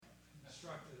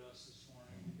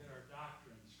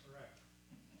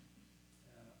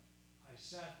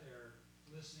sat there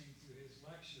listening to his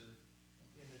lecture.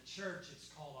 In the church, it's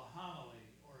called a homily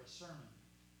or a sermon.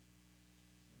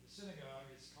 In the synagogue,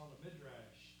 it's called a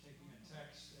midrash, taking a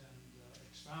text and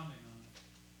expounding on it.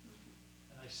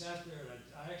 And I sat there, and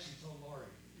I actually told Lori,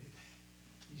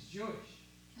 he's Jewish.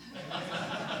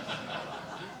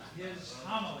 His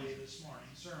homily this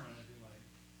morning, sermon if you like,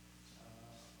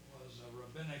 was a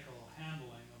rabbinical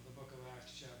handling of the book of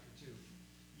Acts chapter 2.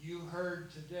 You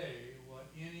heard today what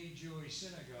any Jewish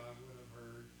synagogue would have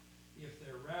heard if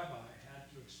their rabbi had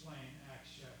to explain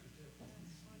Acts chapter 2.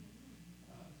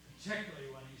 Particularly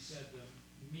when he said them,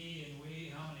 me and we,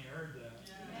 how many heard that?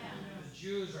 Yeah. The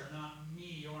Jews are not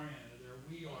me-oriented, they're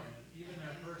we-oriented. Even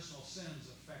their personal sins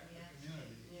affect the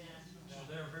community. So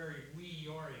they're very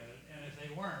we-oriented, and if they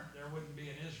weren't, there wouldn't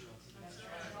be an Israel today. That's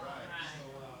right.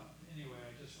 So anyway,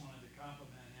 I just wanted to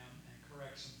compliment him and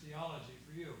correct some theology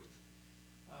for you.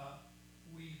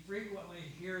 We frequently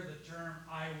hear the term,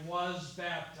 I was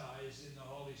baptized in the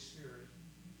Holy Spirit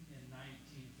in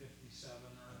 1957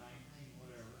 or 19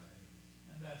 whatever.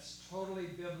 And that's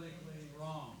totally biblically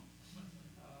wrong.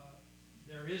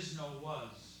 There is no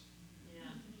was.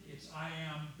 Yeah. It's I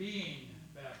am being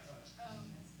baptized.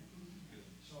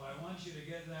 So I want you to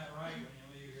get that right when you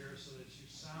leave here so that you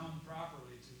sound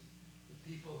properly to the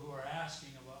people who are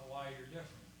asking about why you're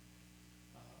different.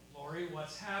 Lori,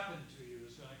 what's happened to you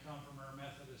is going to come from her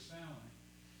Methodist family.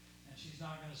 And she's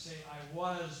not going to say, I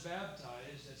was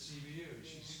baptized at CBU.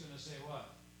 She's going to say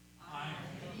what? I'm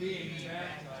being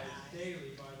baptized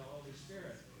daily by the Holy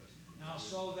Spirit. Now,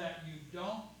 so that you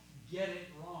don't get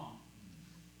it wrong,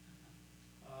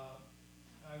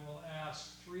 I will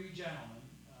ask three gentlemen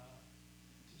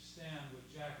to stand with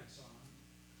jackets on.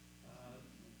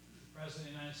 The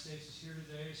President of the United States is here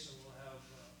today, so we'll have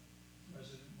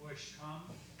President Bush come.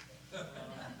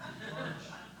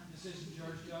 This isn't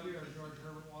George W. or George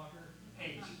Herbert Walker.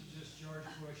 This is just George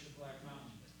Bush of Black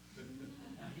Mountain.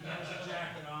 And he has a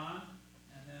jacket on,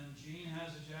 and then Gene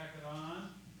has a jacket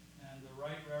on, and the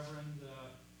Right Reverend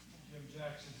Jim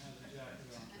Jackson has a jacket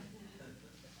on.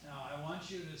 Now, I want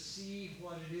you to see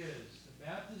what it is. The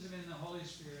baptism in the Holy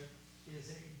Spirit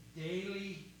is a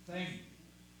daily thing.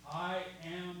 I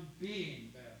am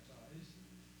being baptized.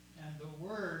 And the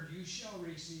word, you shall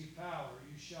receive power,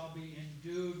 you shall be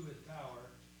endued with power,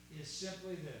 is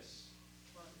simply this.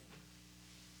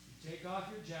 You take off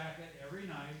your jacket every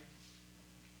night,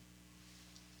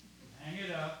 you hang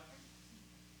it up,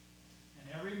 and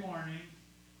every morning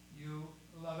you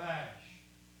lavash,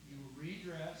 you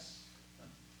redress,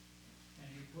 and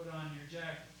you put on your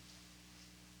jacket.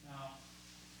 Now,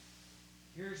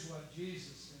 here's what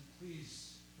Jesus, and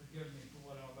please forgive me for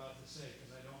what I'm about to say,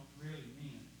 because I don't really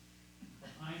mean it.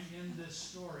 I'm in this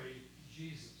story,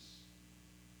 Jesus.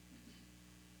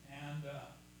 And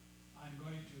I'm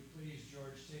going to, please,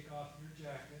 George, take off your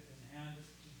jacket and hand it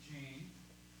to Gene.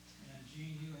 And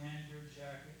Gene, you hand your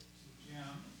jacket to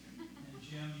Jim. And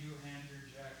Jim, you hand your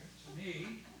jacket to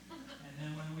me. And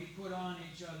then when we put on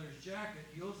each other's jacket,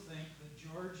 you'll think that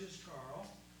George is Karl.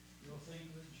 You'll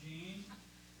think that Gene.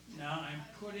 Now I'm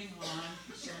putting on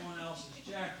someone else's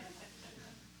jacket.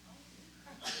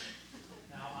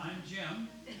 Now I'm Jim.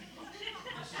 This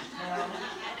is Karl.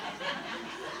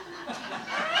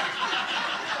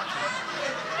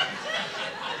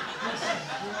 This is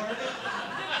George.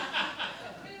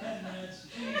 And that's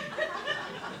Gene.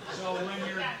 So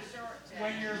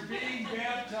when you're being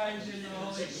baptized in the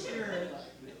Holy Spirit,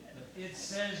 it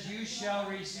says you shall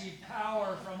receive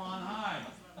power from on high.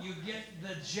 You get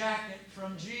the jacket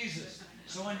from Jesus.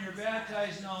 So when you're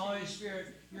baptized in the Holy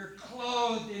Spirit, you're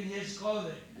clothed in His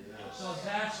clothing. So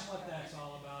that's what that's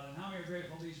all about. And how many are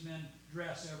grateful these men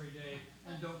dress every day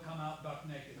and don't come out buck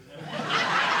naked?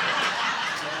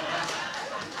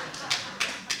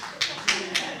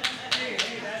 Hey,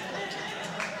 that's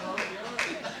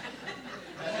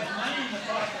money in the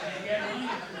pocket. You get money.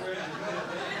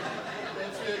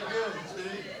 That's it good,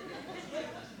 Steve.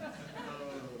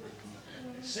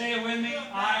 Say it with me.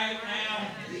 I am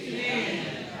being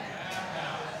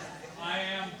baptized. I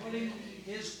am putting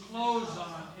His clothes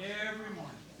on every morning.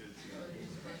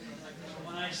 So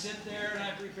when I sit there and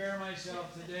I prepare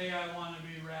myself, today I want to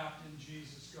be wrapped in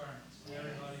Jesus' garments.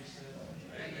 Everybody said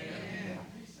amen.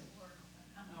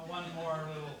 Now one more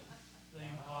little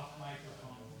thing off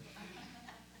microphone.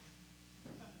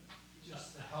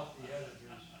 Just to help the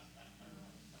editors.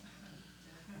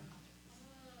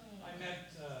 I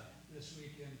met this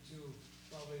weekend two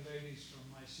lovely ladies from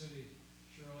my city,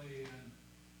 Shirley and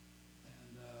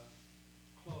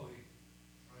Chloe.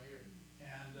 Right here.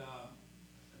 And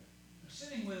I'm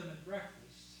sitting with them at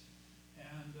breakfast,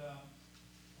 and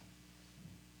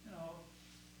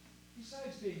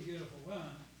besides being beautiful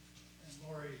women, and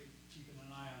Lori keeping an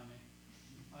eye on me,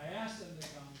 I asked them to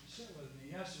come sit with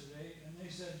me yesterday, and they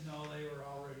said no, they were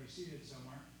already seated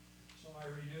somewhere. So I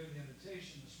renewed the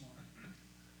invitation this morning.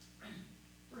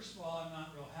 First of all, I'm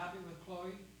not real happy with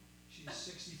Chloe. She's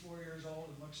 64 years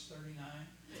old and looks 39.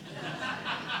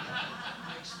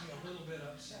 Makes me a little bit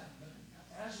upset. But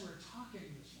as we're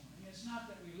talking this morning, it's not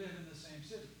that we live in the same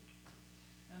city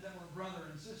and that we're brother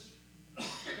and sister.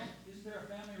 Isn't there a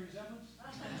family resemblance?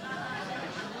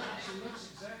 She looks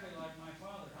exactly like my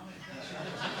father. How many think she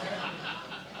looks exactly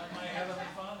like my heavenly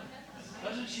Father?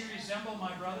 Doesn't she resemble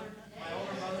my brother, my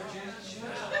older brother Jesus? She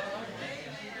looks a lot like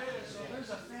him. So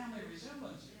there's a family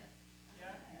resemblance here.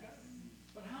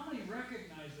 But how many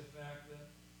recognize the fact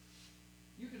that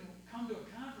you can come to a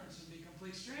conference and be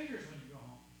complete strangers when you go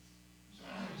home? So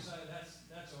I decided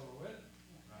that's over with.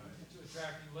 To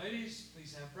attract you ladies,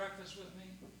 please have breakfast with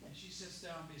me. And she sits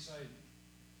down beside me.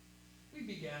 We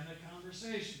began the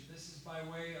conversation. This is by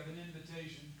way of an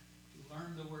invitation to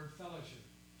learn the word fellowship,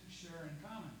 to share in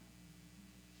common.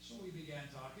 So we began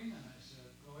talking, and I said,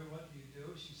 Chloe, what do you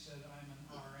do? She said, I'm an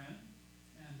RN,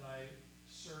 and I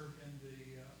serve in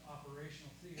the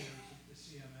operational theaters at the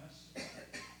CMS,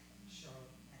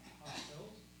 Charlotte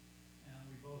hospitals. And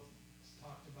we both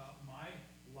talked about my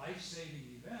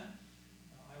life-saving event.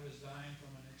 I was dying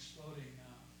from an exploding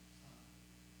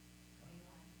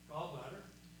gallbladder,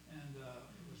 and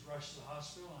was rushed to the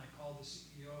hospital, and I called the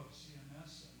CEO of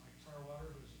CMS, Mike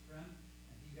Tarwater, who was a friend,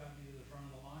 and he got me to the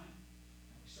front of the line.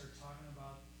 And we started talking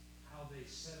about how they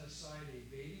set aside a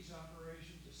baby's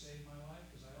operation to save my life,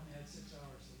 because I only had 6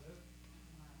 hours to live.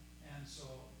 And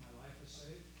so my life was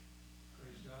saved,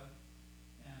 praise God.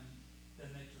 And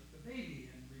then they took the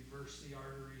baby and reversed the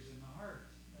arteries in the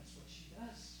heart. That's what she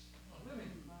does for a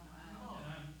living. And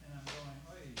I'm going,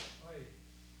 oi, oi.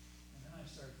 And then I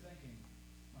started thinking,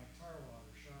 Mike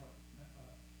Tarwater, Charlotte,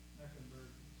 Mecklenburg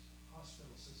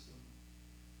hospital system.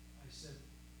 I said,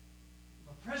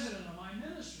 the president of my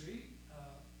ministry,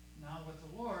 now with the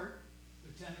Lord,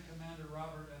 Lieutenant Commander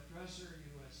Robert F. Dresser,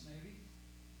 U.S. Navy,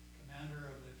 commander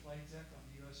of the flight deck on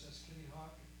the USS Kitty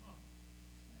Hawk.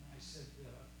 And I said,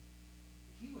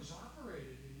 he was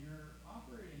operated in your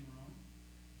operating room.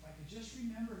 If I could just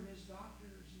remember his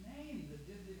doctor's name that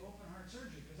did the open heart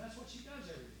surgery, because that's what she does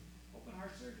every day, open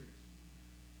heart surgery.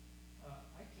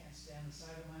 I can't stand the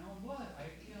sight of my own blood. I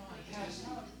pass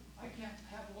out. I can't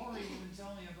have Lori even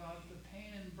tell me about the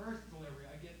pain in birth delivery.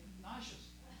 I get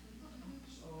nauseous.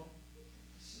 So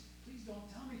please don't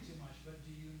tell me too much, but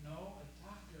do you know a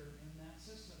doctor in that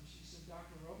system? She said,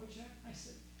 Dr. Robichek? I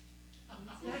said,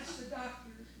 that's the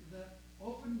doctor that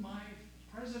opened my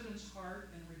president's heart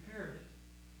and repaired it.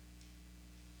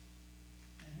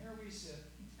 And here we sit,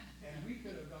 and we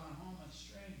could have gone home as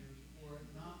strangers were it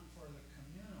not for the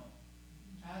communal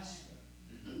aspect,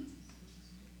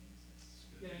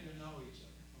 getting to know each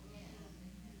other.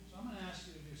 So I'm going to ask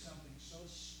you to do something so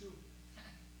stupid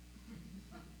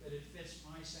that it fits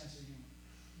my sense of humor.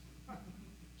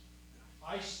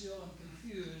 I still am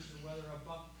confused as whether a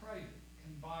buck private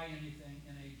can buy anything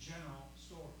in a general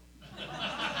store.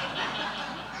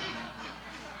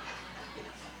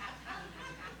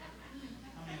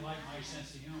 How many like my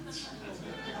sense of humor?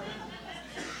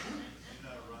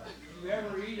 You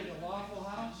ever eat at a Waffle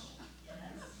House?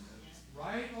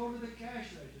 Right over the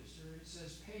cash register, it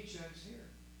says paychecks here.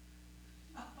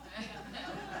 In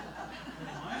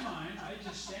my mind, I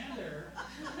just stand there,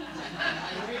 and I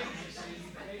wait, and they say,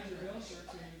 you paid your bill, sir,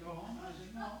 can you go home? I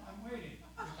said, no, I'm waiting.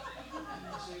 And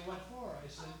they say, what for? I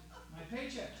said, my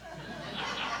paycheck.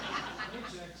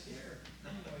 Paycheck's here.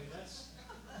 Anyway, that's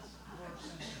more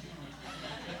sense of humor.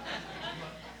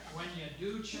 But when you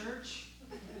do church,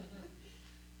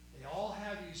 they all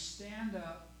have you stand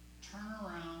up, turn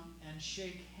around, and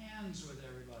shake hands with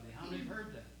everybody. How many have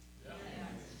heard that? Yeah.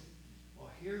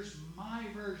 Well, here's my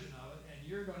version of it, and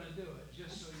you're going to do it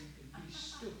just so you can be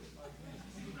stupid like me.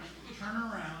 Turn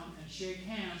around and shake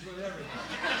hands with everybody.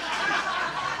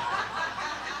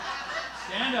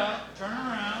 Stand up, turn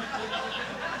around,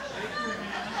 shake your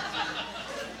hand.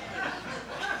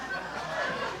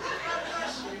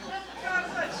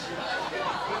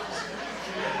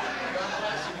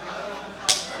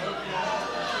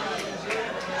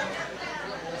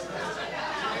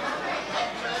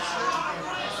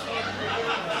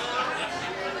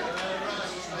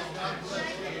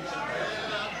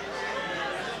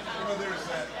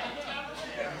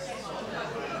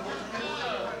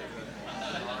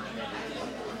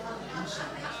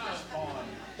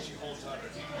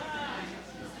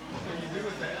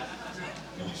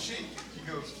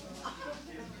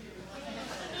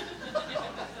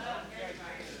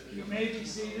 You may be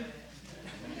seated.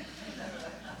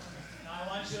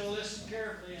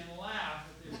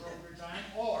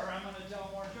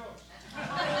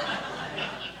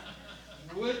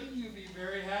 wouldn't you be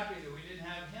very happy that we didn't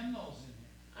have hymnals in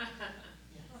here?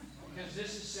 Because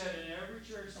this is said in every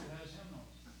church that has hymnals.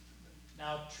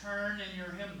 Now turn in your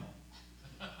hymnal.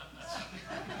 You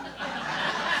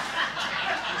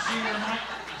see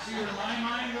where my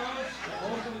mind goes?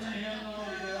 Open the hymnal,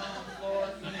 you get on the floor.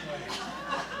 Anyway.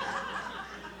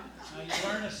 Now you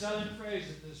learn a southern phrase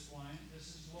at this point. This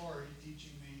is Lori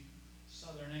teaching me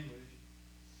southern English.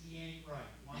 He ain't right.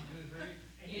 1, 2, 3.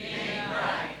 He ain't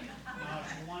right. Now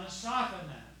if you want to soften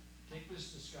that, take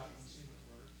this to Scotland and see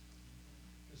what works.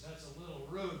 Because that's a little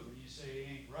rude when you say he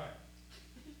ain't right.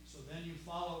 So then you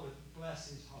follow with bless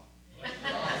his heart.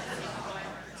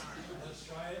 Let's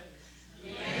try it. He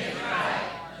ain't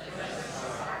right.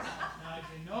 Now, if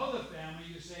you know the family,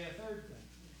 you say a third thing.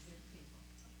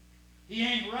 He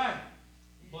ain't right.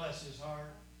 Bless his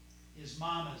heart. His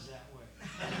mama's that way.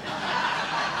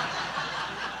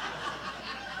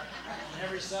 And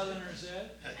every Southerner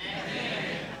said,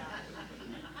 Amen.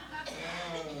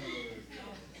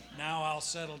 Now I'll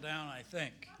settle down, I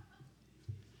think.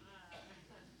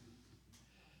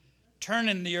 Turn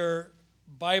in your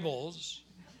Bibles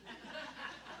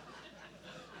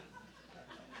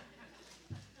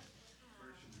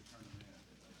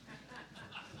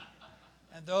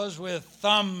and those with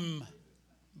thumb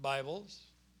Bibles.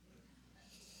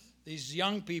 These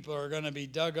young people are going to be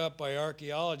dug up by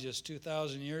archaeologists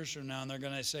 2,000 years from now, and they're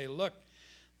going to say, look,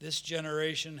 this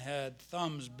generation had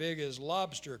thumbs big as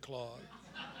lobster claws.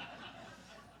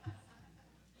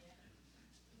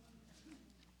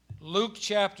 Luke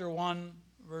chapter 1,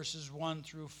 verses 1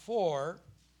 through 4,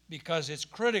 because it's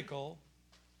critical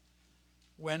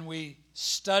when we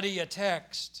study a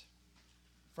text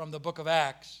from the book of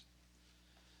Acts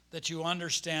that you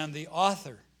understand the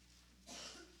author.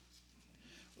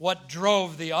 What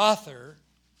drove the author,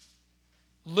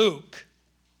 Luke,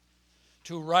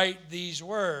 to write these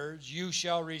words, you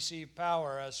shall receive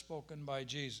power as spoken by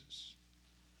Jesus.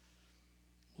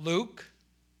 Luke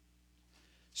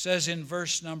says in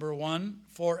verse number 1,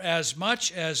 for as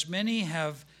much as many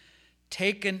have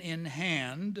taken in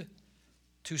hand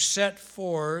to set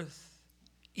forth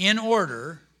in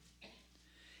order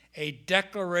a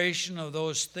declaration of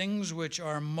those things which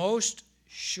are most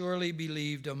surely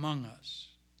believed among us,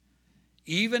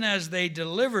 even as they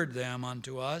delivered them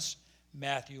unto us,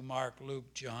 Matthew, Mark,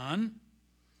 Luke, John,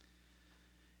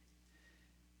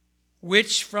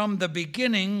 which from the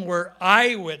beginning were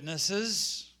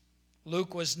eyewitnesses.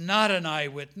 Luke was not an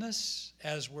eyewitness,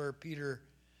 as were Peter,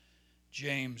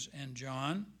 James, and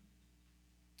John.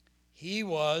 He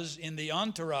was in the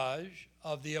entourage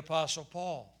of the Apostle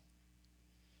Paul,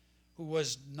 who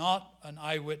was not an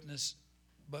eyewitness,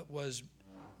 but was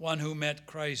one who met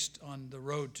Christ on the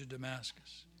road to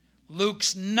Damascus.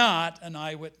 Luke's not an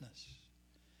eyewitness,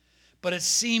 but it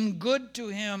seemed good to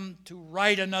him to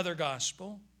write another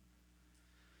gospel.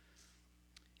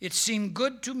 It seemed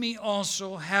good to me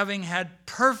also, having had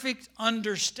perfect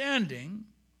understanding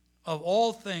of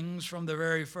all things from the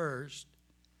very first,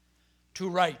 to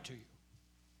write to you.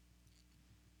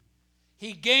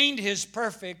 He gained his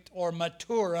perfect or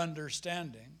mature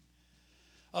understanding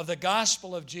of the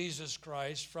gospel of Jesus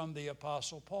Christ from the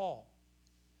Apostle Paul.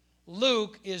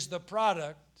 Luke is the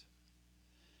product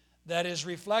that is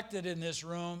reflected in this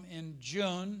room in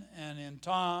June and in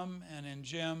Tom and in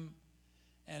Jim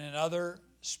and in other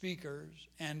speakers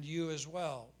and you as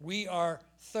well. We are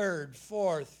third,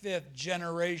 fourth, fifth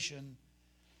generation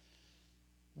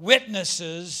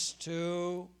witnesses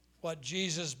to what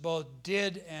Jesus both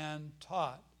did and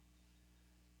taught.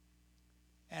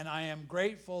 And I am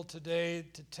grateful today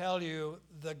to tell you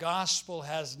the gospel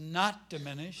has not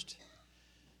diminished.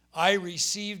 I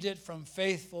received it from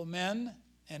faithful men,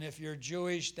 and if you're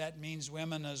Jewish, that means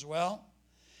women as well.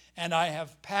 And I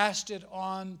have passed it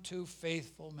on to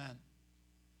faithful men.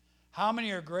 How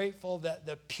many are grateful that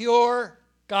the pure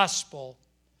gospel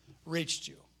reached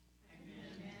you?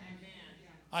 Amen.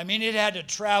 I mean, it had to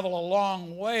travel a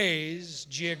long ways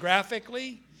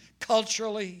geographically,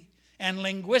 culturally, and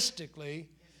linguistically.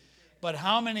 But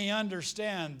how many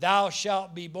understand thou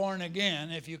shalt be born again,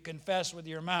 if you confess with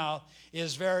your mouth,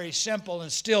 is very simple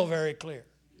and still very clear.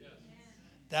 Yes.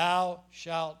 Thou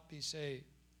shalt be saved.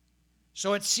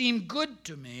 So it seemed good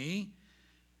to me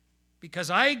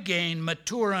because I gained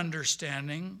mature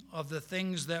understanding of the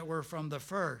things that were from the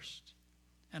first.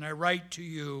 And I write to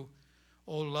you,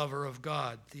 O lover of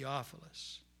God,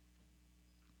 Theophilus.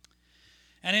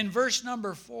 And in verse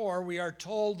number 4, we are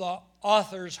told the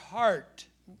author's heart.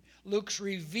 Luke's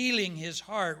revealing his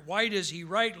heart. Why does he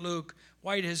write Luke?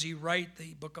 Why does he write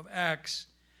the book of Acts?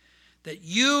 That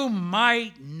you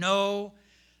might know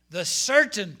the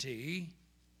certainty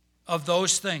of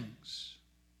those things.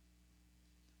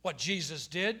 what Jesus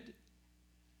did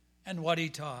and what he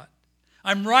taught.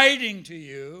 I'm writing to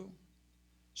you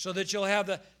so that you'll have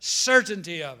the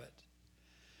certainty of it.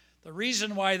 The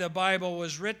reason why the Bible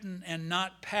was written and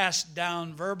not passed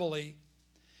down verbally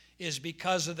is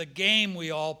because of the game we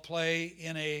all play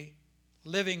in a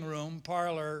living room,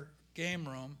 parlor, game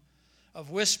room,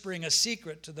 of whispering a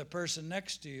secret to the person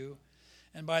next to you,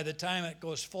 and by the time it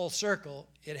goes full circle,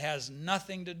 it has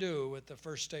nothing to do with the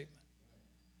first statement.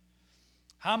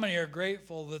 How many are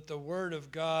grateful that the Word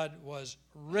of God was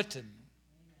written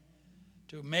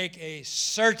to make a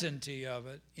certainty of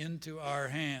it into our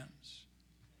hands?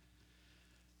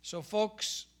 So,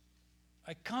 folks,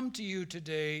 I come to you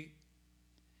today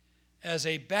as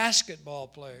a basketball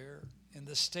player in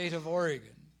the state of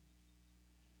Oregon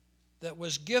that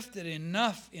was gifted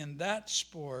enough in that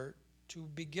sport to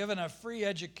be given a free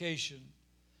education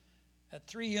at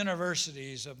 3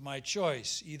 universities of my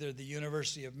choice, either the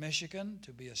University of Michigan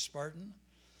to be a Spartan,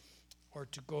 or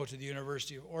to go to the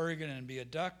University of Oregon and be a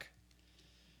Duck,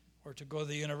 or to go to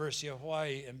the University of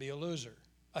Hawaii and be a loser.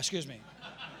 Excuse me.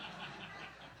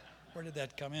 Where did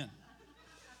that come in?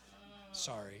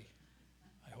 Sorry.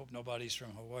 I hope nobody's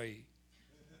from Hawaii.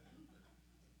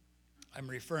 I'm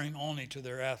referring only to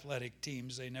their athletic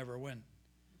teams. They never win.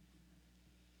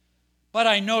 But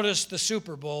I noticed the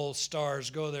Super Bowl stars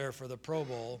go there for the Pro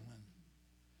Bowl.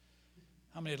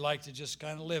 How many would like to just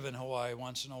kind of live in Hawaii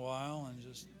once in a while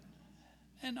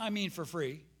and I mean for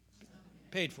free,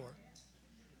 paid for.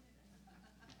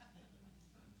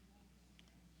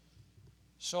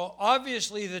 So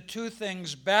obviously the two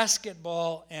things,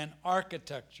 basketball and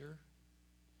architecture,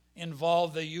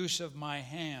 involve the use of my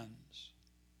hands.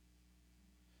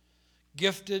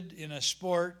 Gifted in a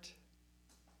sport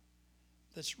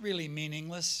that's really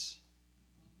meaningless.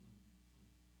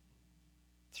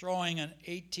 Throwing a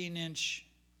 9-inch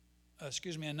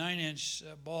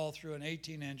ball through an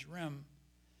 18-inch rim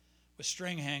with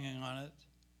string hanging on it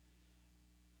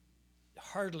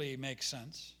hardly makes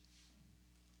sense.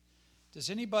 Does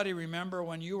anybody remember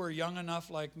when you were young enough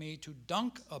like me to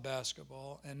dunk a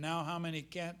basketball, and now how many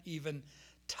can't even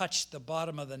touch the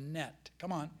bottom of the net?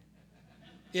 Come on.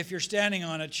 If you're standing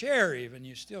on a chair even,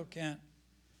 you still can't.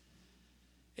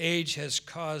 Age has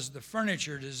caused the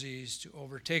furniture disease to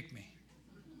overtake me.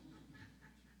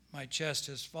 My chest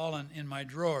has fallen in my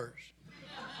drawers.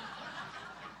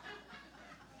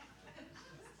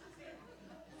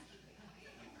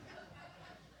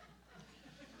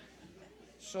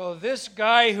 So this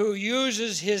guy who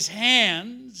uses his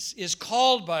hands is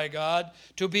called by God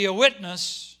to be a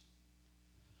witness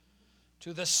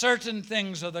to the certain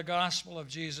things of the gospel of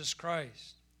Jesus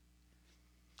Christ.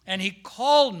 And he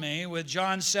called me with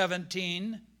John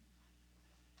 17,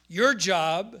 your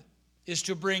job is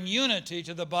to bring unity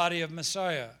to the body of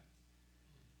Messiah.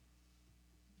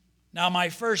 Now my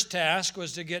first task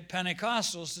was to get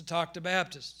Pentecostals to talk to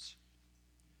Baptists.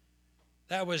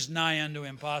 That was nigh unto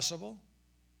impossible.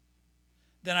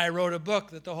 Then I wrote a book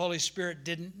that the Holy Spirit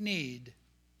didn't need.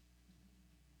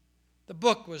 The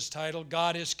book was titled,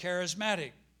 God is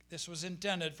Charismatic. This was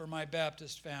intended for my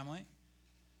Baptist family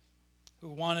who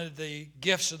wanted the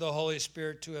gifts of the Holy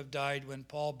Spirit to have died when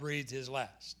Paul breathed his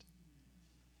last.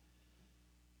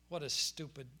 What a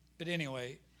stupid... But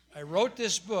anyway, I wrote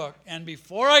this book, and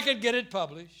before I could get it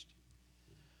published,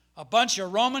 a bunch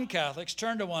of Roman Catholics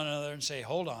turned to one another and say,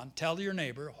 hold on, tell your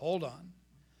neighbor, hold on.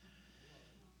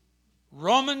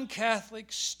 Roman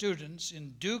Catholic students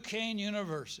in Duquesne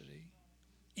University,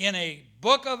 in a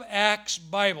Book of Acts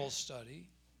Bible study,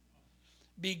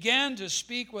 began to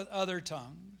speak with other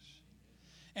tongues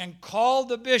and called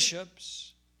the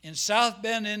bishops in South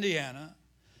Bend, Indiana,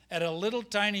 at a little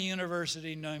tiny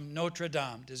university named Notre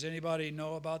Dame. Does anybody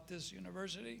know about this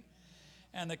university?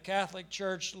 And the Catholic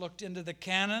Church looked into the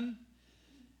canon,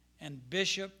 and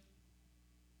Bishop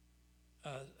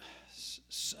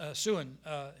Suin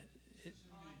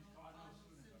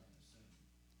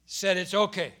said it's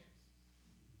okay.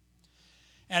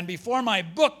 And before my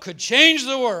book could change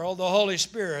the world, the Holy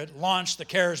Spirit launched the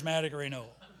charismatic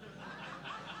renewal.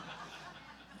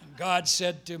 And God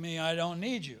said to me, I don't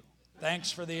need you. Thanks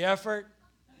for the effort.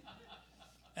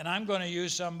 And I'm going to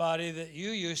use somebody that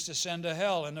you used to send to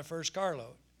hell in the first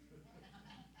carload.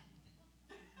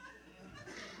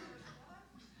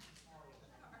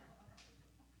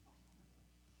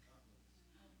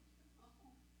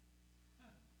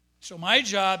 So my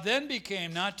job then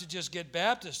became not to just get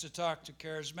Baptists to talk to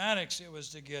charismatics, it was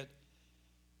to get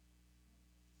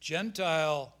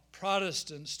Gentile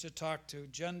Protestants to talk to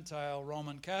Gentile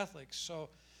Roman Catholics. So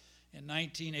in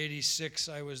 1986,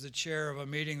 I was the chair of a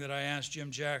meeting that I asked Jim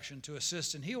Jackson to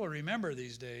assist, and he will remember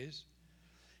these days.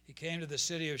 He came to the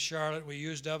city of Charlotte. We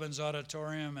used Ovens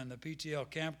Auditorium and the PTL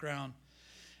campground.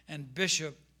 And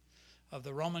Bishop of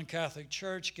the Roman Catholic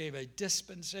Church gave a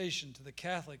dispensation to the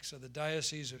Catholics of the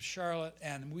Diocese of Charlotte,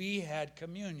 and we had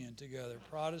communion together,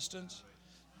 Protestants.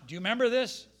 Do you remember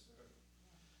this?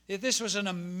 This was an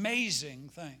amazing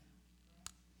thing.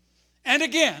 And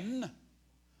again,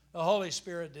 the Holy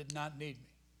Spirit did not need me,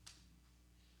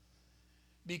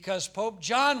 because Pope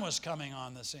John was coming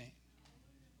on the scene.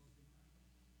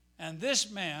 And this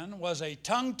man was a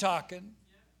tongue-talking,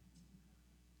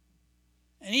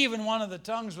 and even one of the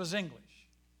tongues was English.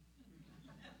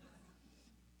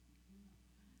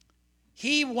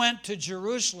 He went to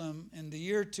Jerusalem in the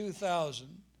year 2000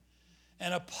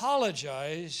 and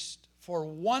apologized for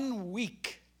 1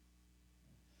 week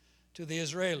to the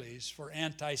Israelis for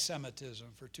anti-Semitism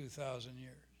for 2,000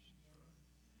 years.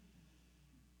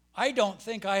 I don't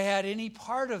think I had any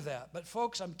part of that. But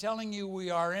folks, I'm telling you, we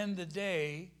are in the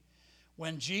day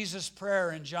when Jesus'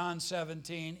 prayer in John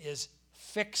 17 is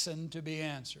fixin' to be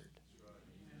answered.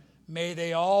 May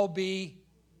they all be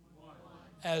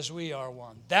as we are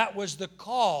one. That was the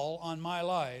call on my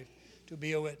life, to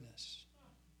be a witness.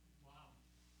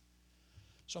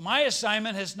 So my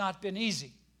assignment has not been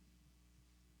easy.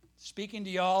 Speaking to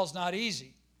y'all is not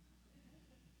easy,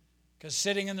 because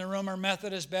sitting in the room are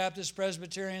Methodists, Baptists,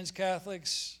 Presbyterians,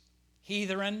 Catholics,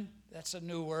 heathen. That's a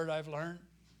new word I've learned.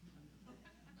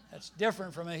 That's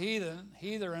different from a heathen.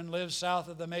 Heathen lives south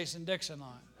of the Mason-Dixon line.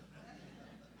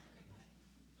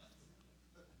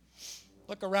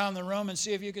 Look around the room and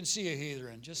see if you can see a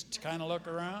heathen. Just kind of look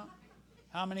around.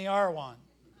 How many are one?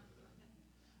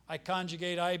 I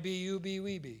conjugate I, B, U, B,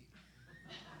 we be.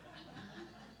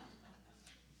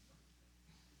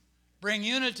 Bring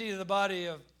unity to the body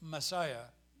of Messiah.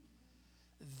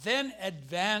 Then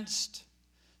advanced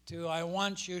to, I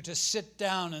want you to sit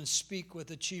down and speak with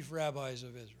the chief rabbis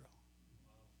of Israel.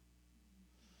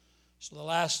 So the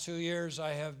last 2 years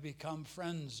I have become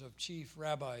friends of chief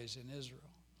rabbis in Israel.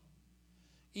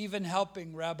 Even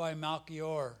helping Rabbi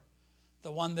Malchior,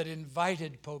 the one that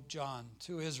invited Pope John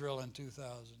to Israel in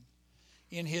 2000,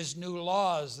 in his new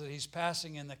laws that he's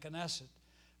passing in the Knesset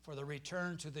for the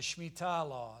return to the Shemitah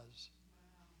laws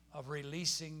of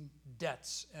releasing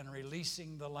debts and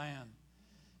releasing the land.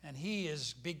 And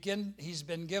he's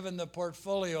been given the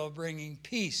portfolio of bringing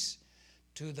peace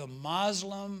to the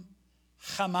Muslim,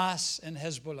 Hamas, and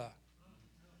Hezbollah.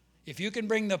 If you can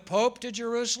bring the Pope to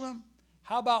Jerusalem,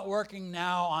 how about working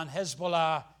now on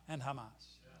Hezbollah and Hamas?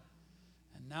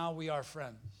 And now we are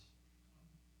friends.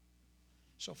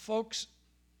 So folks,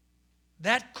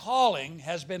 that calling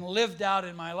has been lived out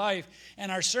in my life.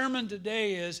 And our sermon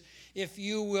today is, if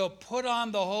you will put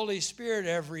on the Holy Spirit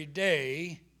every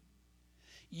day,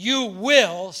 you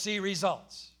will see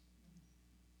results.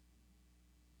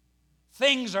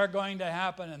 Things are going to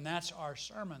happen, and that's our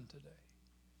sermon today.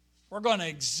 We're going to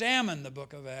examine the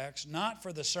book of Acts, not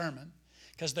for the sermon,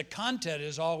 because the content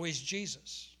is always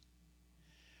Jesus.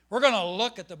 We're going to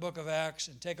look at the book of Acts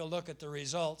and take a look at the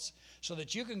results so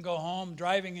that you can go home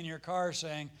driving in your car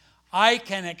saying, I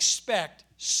can expect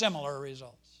similar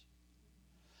results.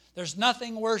 There's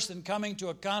nothing worse than coming to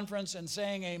a conference and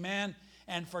saying amen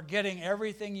and forgetting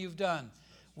everything you've done.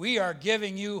 We are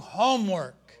giving you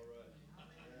homework.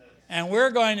 And we're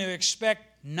going to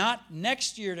expect not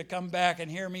next year to come back and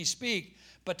hear me speak,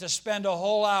 but to spend a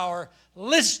whole hour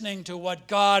listening to what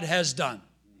God has done.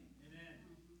 Amen.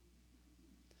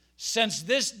 Since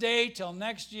this day till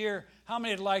next year, how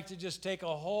many would like to just take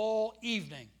a whole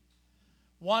evening,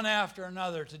 one after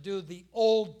another, to do the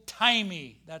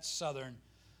old-timey, that's Southern,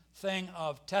 thing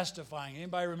of testifying?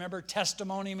 Anybody remember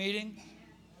testimony meeting?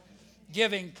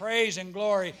 Giving praise and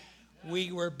glory.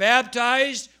 We were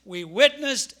baptized, we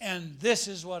witnessed, and this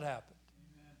is what happened.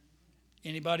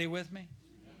 Anybody with me?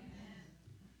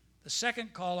 The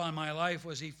second call on my life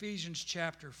was Ephesians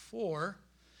chapter 4,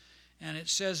 and it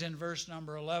says in verse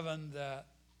number 11 that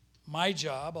my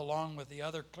job, along with the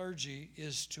other clergy,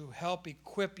 is to help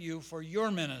equip you for your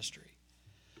ministry.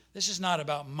 This is not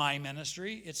about my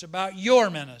ministry, it's about your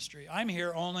ministry. I'm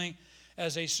here only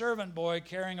as a servant boy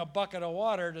carrying a bucket of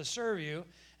water to serve you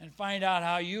and find out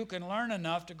how you can learn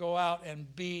enough to go out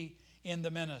and be in the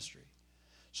ministry.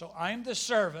 So I'm the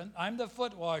servant, I'm the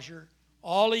foot washer,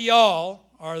 all of y'all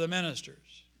are the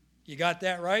ministers. You got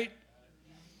that right?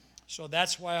 So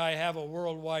that's why I have a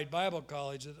worldwide Bible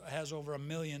college that has over 1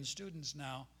 million students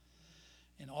now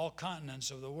in all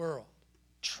continents of the world,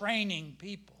 training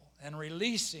people and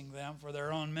releasing them for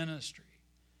their own ministry.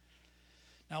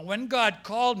 Now, when God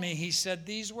called me, he said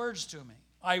these words to me.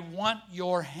 I want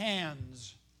your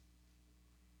hands.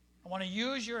 I want to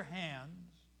use your hands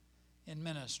in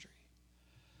ministry.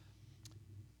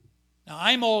 Now,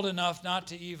 I'm old enough not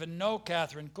to even know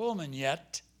Catherine Kuhlman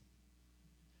yet,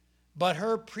 but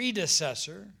her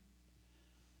predecessor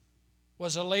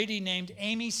was a lady named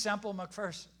Amy Semple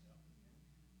McPherson.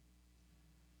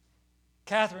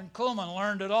 Catherine Kuhlman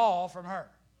learned it all from her.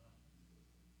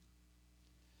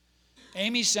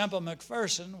 Amy Semple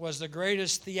McPherson was the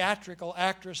greatest theatrical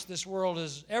actress this world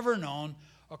has ever known,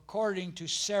 according to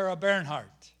Sarah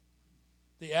Bernhardt,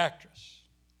 the actress.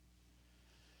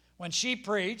 When she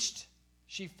preached,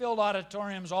 she filled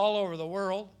auditoriums all over the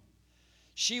world.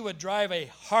 She would drive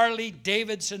a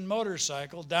Harley-Davidson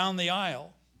motorcycle down the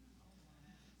aisle,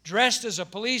 dressed as a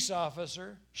police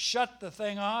officer, shut the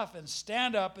thing off, and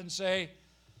stand up and say,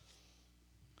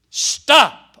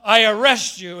 "Stop! I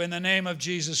arrest you in the name of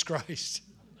Jesus Christ."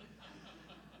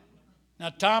 Now,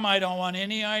 Tom, I don't want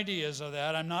any ideas of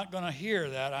that. I'm not going to hear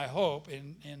that, I hope,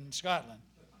 in Scotland.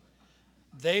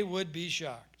 They would be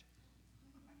shocked.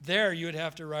 There, you would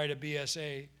have to ride a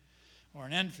BSA or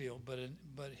an Enfield, but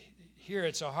here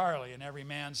it's a Harley, and every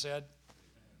man said.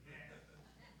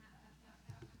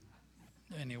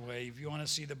 Anyway, if you want to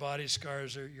see the body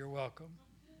scars, you're welcome.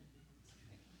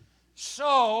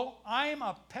 So, I'm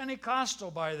a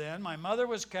Pentecostal by then. My mother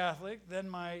was Catholic. Then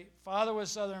my father was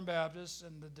Southern Baptist.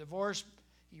 And the divorce,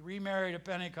 he remarried a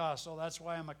Pentecostal. That's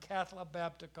why I'm a Catholic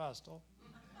Baptist-costal.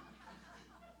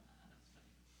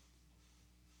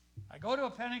 I go to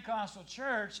a Pentecostal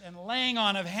church, and laying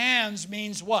on of hands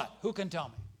means what? Who can tell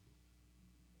me?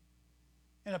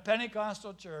 In a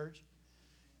Pentecostal church,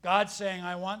 God's saying,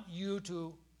 I want you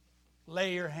to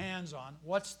lay your hands on.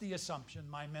 What's the assumption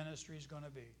my ministry is going to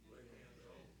be?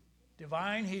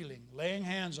 Divine healing, laying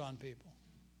hands on people.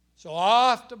 So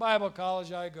off to Bible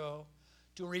college I go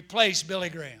to replace Billy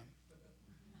Graham,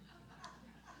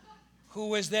 who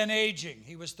was then aging.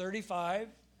 He was 35.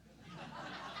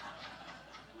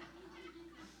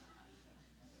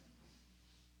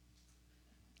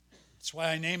 That's why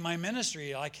I named my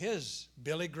ministry like his,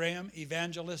 Billy Graham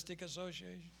Evangelistic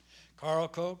Association, Karl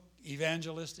Koch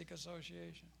Evangelistic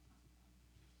Association.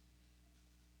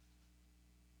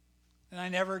 And I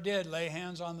never did lay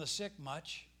hands on the sick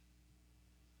much.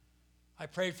 I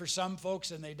prayed for some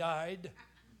folks and they died.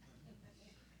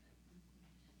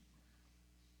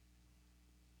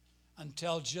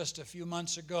 Until just a few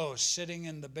months ago, sitting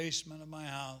in the basement of my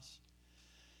house,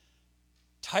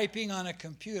 typing on a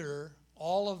computer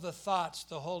all of the thoughts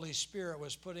the Holy Spirit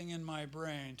was putting in my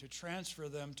brain to transfer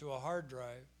them to a hard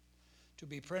drive, to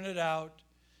be printed out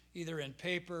either in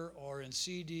paper or in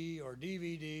CD or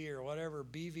DVD or whatever,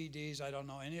 BVDs. I don't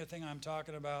know anything I'm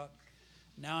talking about.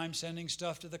 Now I'm sending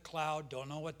stuff to the cloud. Don't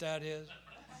know what that is.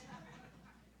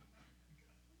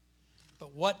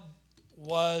 But what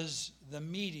was the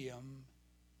medium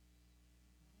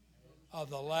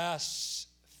of the last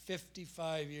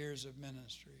 55 years of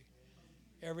ministry?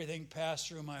 Everything passed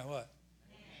through my what?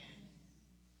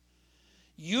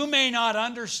 You may not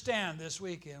understand this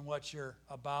weekend what you're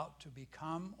about to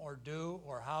become or do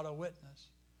or how to witness.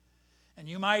 And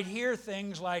you might hear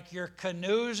things like your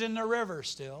canoe's in the river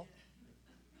still.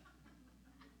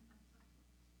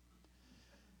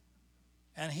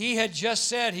 And he had just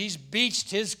said he's beached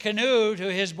his canoe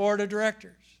to his board of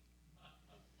directors.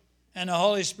 And the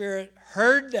Holy Spirit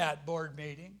heard that board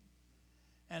meeting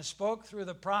and spoke through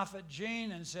the prophet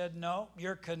Gene and said, no,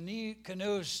 your canoe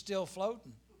is still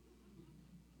floating.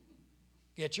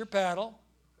 Get your paddle.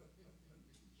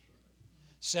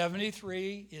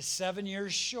 73 is 7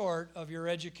 years short of your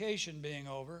education being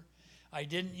over. I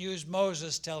didn't use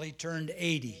Moses till he turned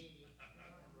 80.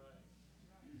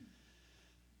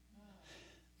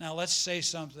 Now let's say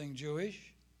something Jewish.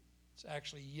 It's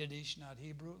actually Yiddish, not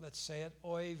Hebrew. Let's say it.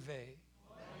 Oy vey.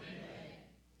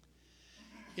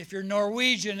 If you're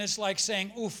Norwegian, it's like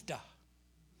saying ufta.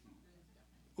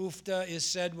 Ufta is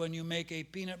said when you make a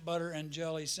peanut butter and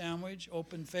jelly sandwich,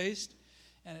 open-faced,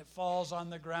 and it falls on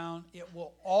the ground. It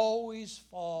will always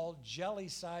fall jelly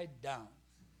side down.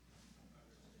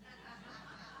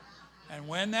 And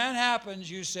when that happens,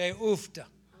 you say ufta.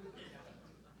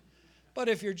 But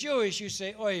if you're Jewish, you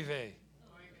say oy vey.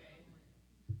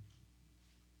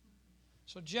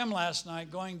 So Jim last night,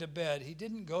 going to bed, he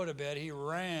didn't go to bed, he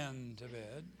ran to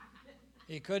bed.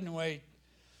 He couldn't wait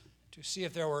to see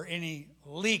if there were any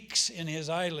leaks in his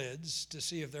eyelids, to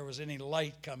see if there was any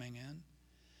light coming in.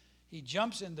 He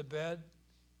jumps into bed,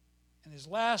 and his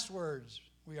last words,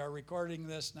 we are recording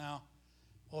this now,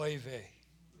 oy vey.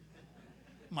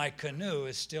 My canoe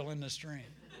is still in the stream.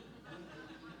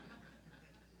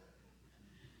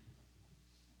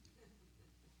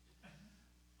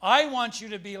 I want you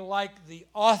to be like the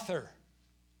author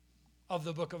of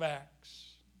the book of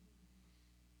Acts.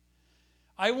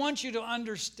 I want you to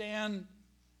understand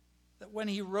that when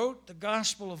he wrote the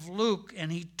Gospel of Luke,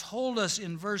 and he told us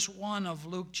in verse 1 of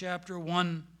Luke chapter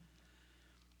 1,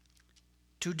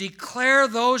 to declare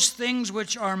those things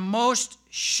which are most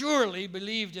surely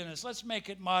believed in us. Let's make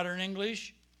it modern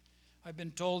English. I've been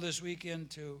told this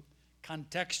weekend to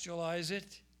contextualize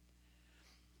it.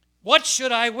 What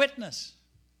should I witness?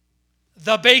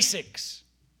 The basics.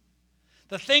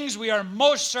 The things we are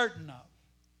most certain of.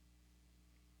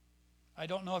 I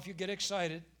don't know if you get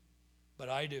excited, but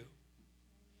I do.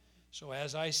 So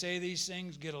as I say these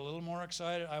things, get a little more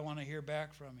excited. I want to hear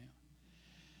back from you.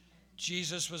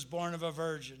 Jesus was born of a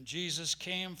virgin. Jesus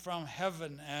came from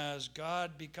heaven as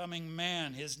God becoming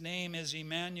man. His name is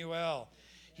Emmanuel.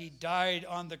 He died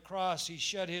on the cross. He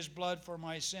shed his blood for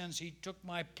my sins. He took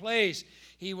my place.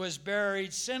 He was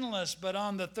buried sinless, but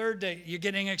on the third day, you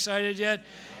getting excited yet?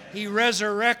 He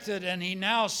resurrected, and he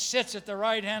now sits at the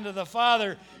right hand of the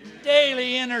Father,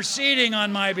 daily interceding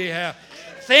on my behalf.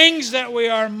 Things that we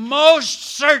are most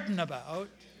certain about,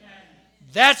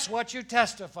 that's what you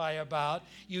testify about.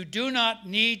 You do not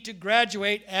need to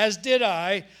graduate, as did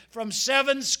I, from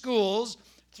 7 schools,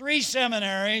 3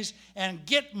 seminaries, and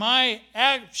get my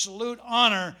absolute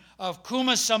honor of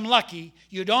Kuma Sum Lucky.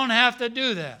 You don't have to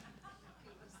do that.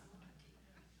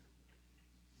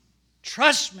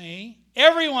 Trust me,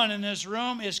 everyone in this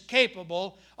room is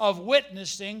capable of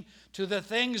witnessing to the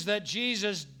things that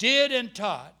Jesus did and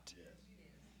taught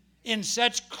in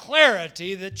such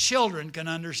clarity that children can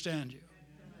understand you.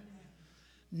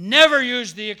 Never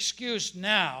use the excuse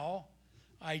now,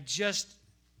 I just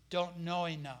don't know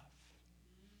enough.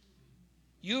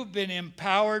 You've been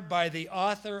empowered by the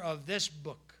author of this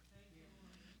book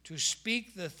to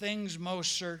speak the things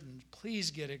most certain. Please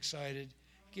get excited.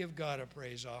 Give God a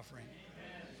praise offering.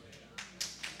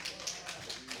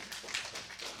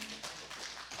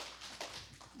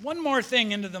 One more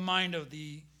thing into the mind of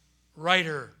the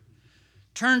writer.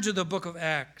 Turn to the book of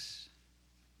Acts.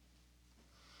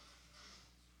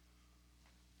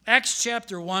 Acts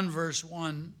chapter 1, verse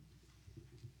 1.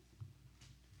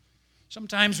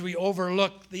 Sometimes we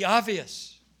overlook the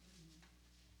obvious.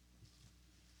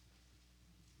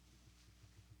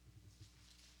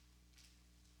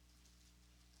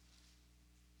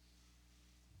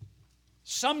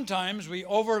 Sometimes we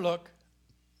overlook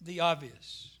the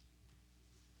obvious.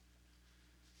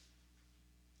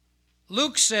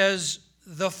 Luke says,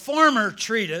 the former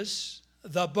treatise,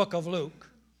 the book of Luke,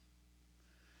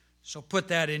 so put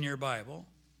that in your Bible.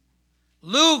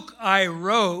 Luke, I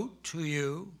wrote to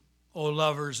you, O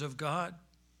lovers of God,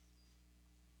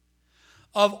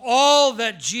 of all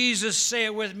that Jesus, say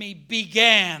it with me,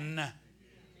 began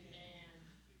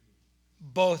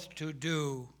both to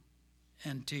do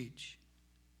and teach.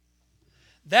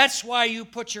 That's why you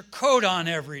put your coat on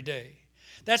every day.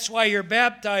 That's why you're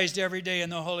baptized every day in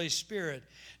the Holy Spirit.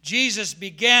 Jesus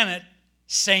began it,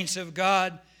 saints of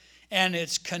God, and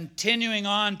it's continuing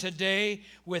on today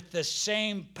with the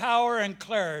same power and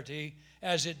clarity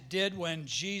as it did when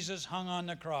Jesus hung on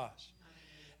the cross.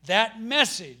 That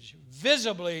message,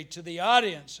 visibly to the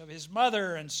audience of his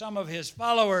mother and some of his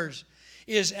followers,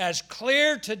 is as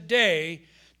clear today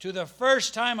to the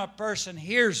first time a person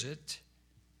hears it.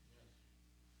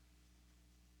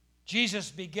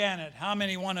 Jesus began it. How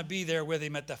many want to be there with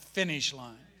him at the finish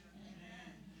line?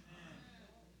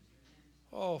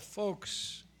 Oh,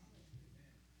 folks,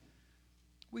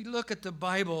 we look at the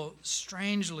Bible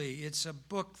strangely. It's a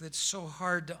book that's so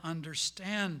hard to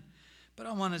understand. But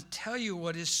I want to tell you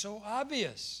what is so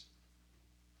obvious.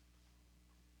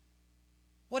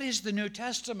 What is the New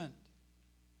Testament?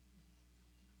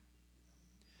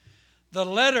 The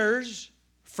letters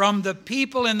from the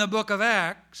people in the book of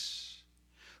Acts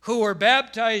who were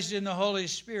baptized in the Holy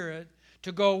Spirit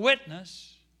to go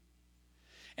witness,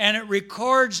 and it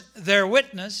records their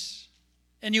witness,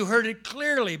 and you heard it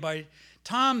clearly by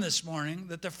Tom this morning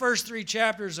that the first 3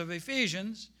 chapters of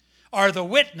Ephesians are the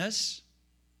witness,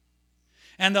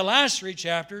 and the last 3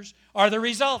 chapters are the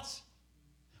results.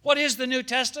 What is the New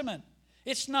Testament?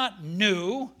 It's not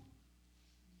new.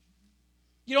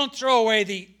 You don't throw away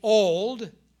the old.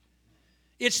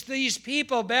 It's these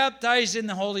people baptized in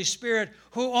the Holy Spirit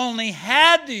who only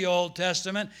had the Old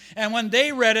Testament, and when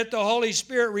they read it, the Holy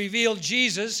Spirit revealed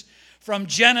Jesus from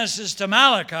Genesis to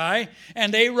Malachi,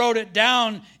 and they wrote it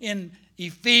down in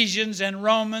Ephesians and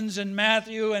Romans and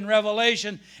Matthew and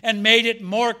Revelation and made it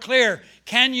more clear.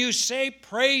 Can you say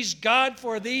praise God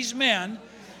for these men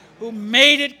who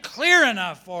made it clear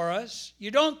enough for us?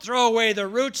 You don't throw away the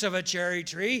roots of a cherry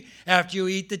tree after you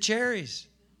eat the cherries.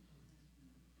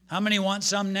 How many want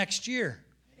some next year?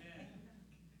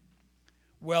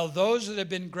 Well, those that have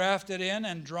been grafted in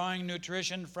and drawing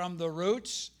nutrition from the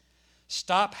roots,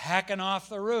 stop hacking off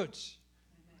the roots.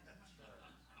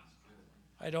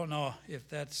 I don't know if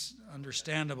that's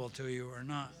understandable to you or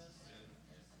not.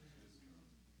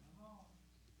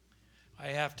 I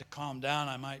have to calm down.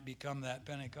 I might become that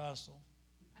Pentecostal.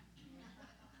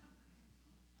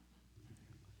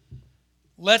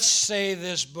 Let's say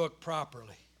this book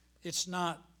properly. It's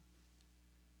not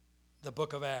the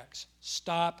book of Acts.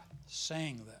 Stop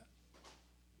saying that.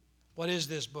 What is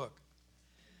this book?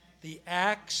 The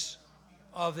Acts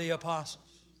of the Apostles.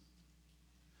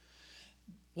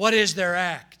 What is their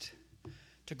act?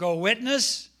 To go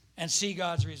witness and see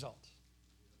God's results.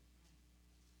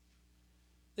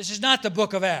 This is not the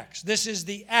book of Acts. This is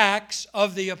the Acts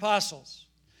of the Apostles.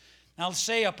 Now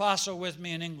say apostle with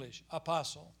me in English.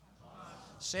 Apostle.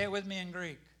 Say it with me in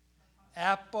Greek.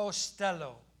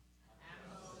 Apostello.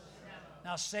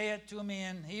 Now say it to me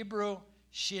in Hebrew.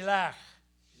 Shilach.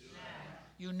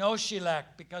 You know Shilach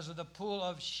because of the pool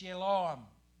of Siloam.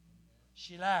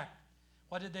 Shilach.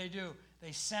 What did they do?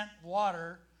 They sent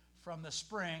water from the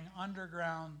spring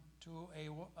underground to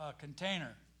a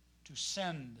container to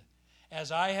send.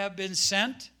 As I have been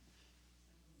sent,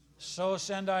 so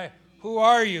send I. Who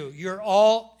are you? You're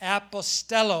all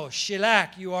apostello,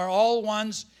 shilach. You are all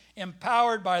ones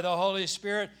empowered by the Holy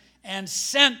Spirit and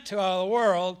sent to the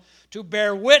world to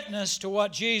bear witness to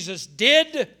what Jesus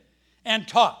did and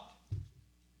taught.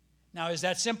 Now, is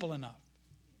that simple enough?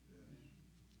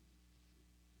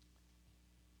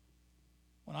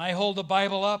 When I hold the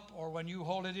Bible up, or when you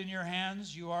hold it in your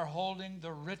hands, you are holding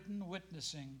the written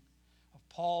witnessing of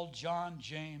Paul, John,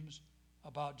 James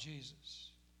about Jesus.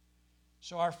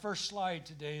 So our first slide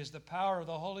today is the power of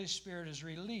the Holy Spirit is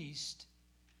released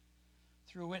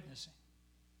through witnessing.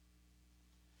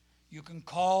 You can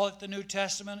call it the New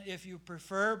Testament if you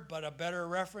prefer, but a better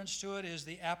reference to it is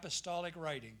the apostolic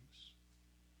writings.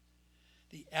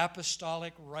 The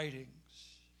apostolic writings.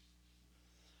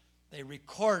 They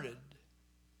recorded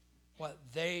what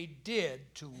they did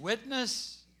to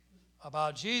witness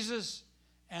about Jesus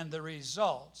and the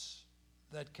results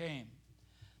that came.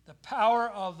 The power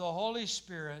of the Holy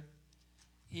Spirit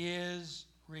is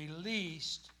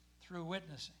released through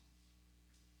witnessing.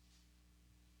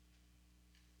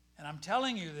 And I'm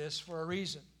telling you this for a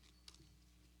reason.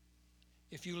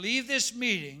 If you leave this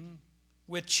meeting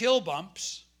with chill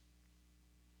bumps,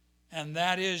 and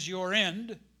that is your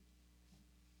end,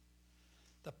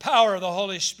 the power of the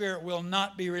Holy Spirit will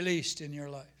not be released in your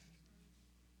life.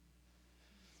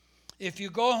 If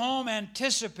you go home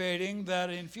anticipating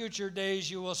that in future days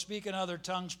you will speak in other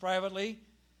tongues privately,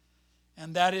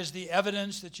 and that is the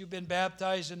evidence that you've been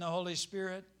baptized in the Holy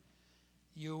Spirit,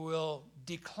 you will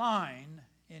decline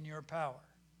in your power.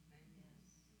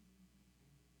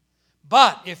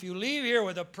 But if you leave here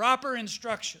with a proper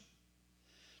instruction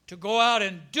to go out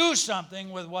and do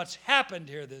something with what's happened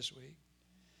here this week,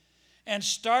 and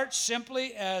start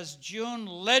simply as June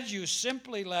led you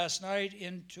simply last night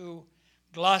into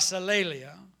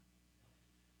glossolalia.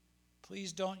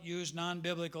 Please don't use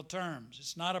non-biblical terms.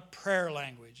 It's not a prayer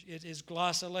language. It is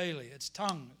glossolalia. It's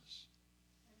tongues.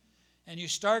 And you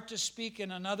start to speak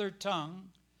in another tongue,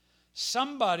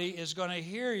 somebody is going to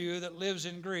hear you that lives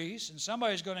in Greece, and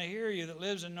somebody's going to hear you that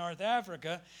lives in North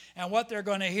Africa, and what they're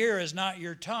going to hear is not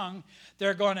your tongue.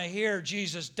 They're going to hear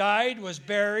Jesus died, was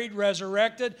buried,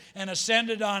 resurrected, and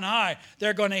ascended on high.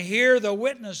 They're going to hear the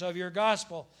witness of your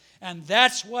gospel. And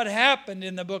that's what happened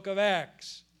in the book of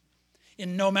Acts.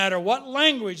 In no matter what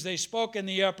language they spoke in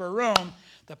the upper room,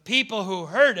 the people who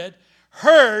heard it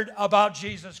heard about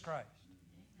Jesus Christ.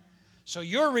 So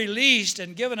you're released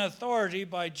and given authority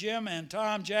by Jim and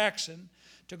Tom Jackson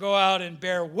to go out and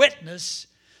bear witness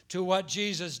to what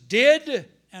Jesus did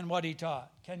and what he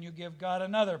taught. Can you give God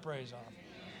another praise offering?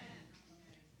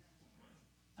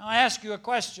 Now I ask you a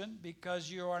question because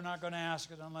you are not going to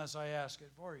ask it unless I ask it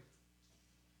for you.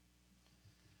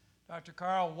 Dr.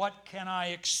 Karl, what can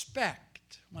I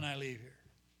expect when I leave here?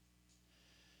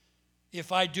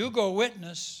 If I do go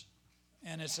witness,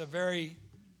 and it's a very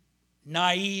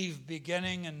naive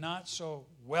beginning and not so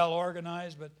well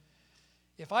organized, but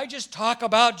if I just talk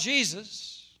about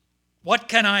Jesus, what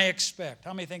can I expect?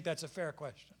 How many think that's a fair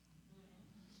question?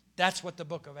 That's what the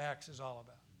book of Acts is all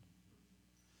about.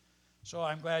 So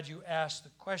I'm glad you asked the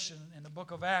question. In the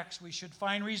book of Acts, we should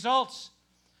find results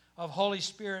of Holy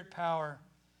Spirit power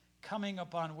coming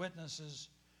upon witnesses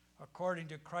according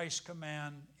to Christ's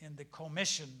command in the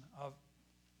commission of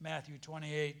Matthew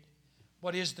 28.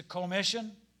 What is the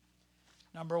commission?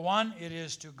 Number one, it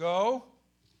is to go.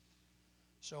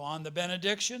 So on the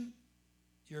benediction,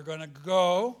 you're going to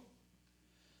go,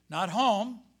 not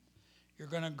home. You're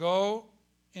going to go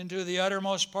into the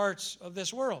uttermost parts of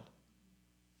this world.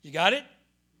 You got it?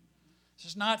 This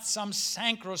is not some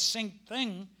sacrosanct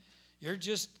thing. You're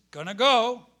just going to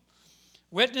go.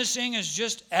 Witnessing is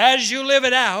just as you live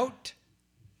it out.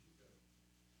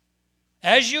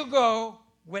 As you go,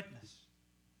 witness.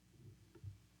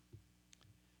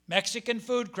 Mexican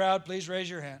food crowd, please raise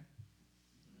your hand.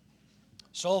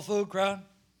 Soul food crowd.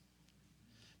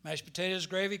 Mashed potatoes,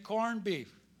 gravy, corn,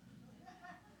 beef.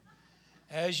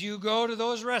 As you go to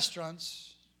those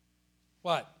restaurants,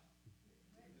 what?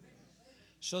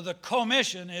 So the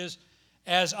commission is,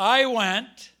 as I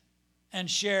went and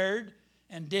shared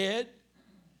and did,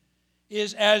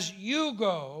 is as you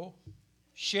go,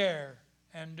 share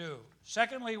and do.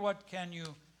 Secondly, what can you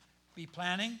be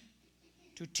planning?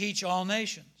 To teach all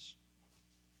nations.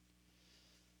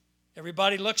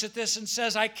 Everybody looks at this and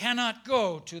says, I cannot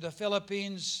go to the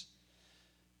Philippines.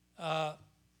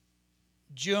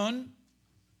 June,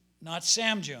 not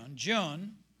Sam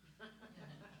June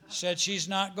said she's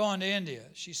not going to India.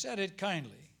 She said it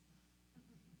kindly.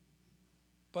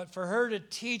 But for her to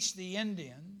teach the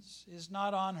Indians is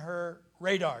not on her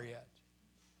radar yet.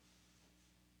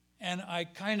 And I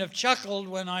kind of chuckled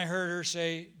when I heard her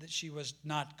say that she was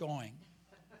not going.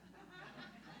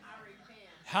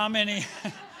 How many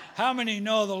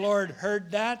know the Lord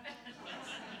heard that?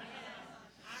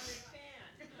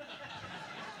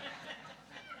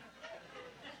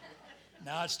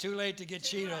 Now it's too late to get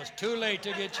Cheetos. Too late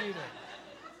to get Cheetos.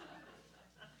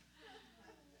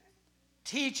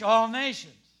 Teach all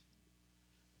nations.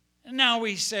 And now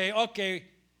we say, okay,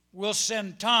 we'll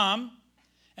send Tom,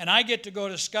 and I get to go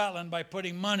to Scotland by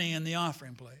putting money in the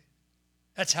offering plate.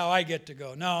 That's how I get to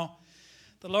go. No,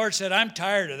 the Lord said, I'm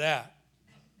tired of that.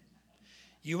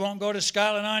 You won't go to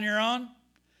Scotland on your own?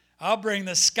 I'll bring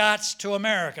the Scots to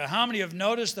America. How many have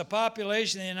noticed the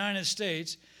population of the United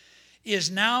States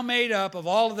is now made up of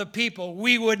all of the people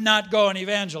we would not go and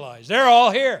evangelize? They're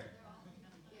all here.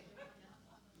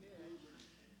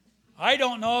 I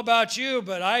don't know about you,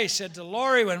 but I said to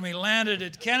Lori when we landed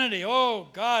at Kennedy, oh,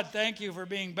 God, thank you for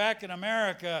being back in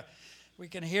America. We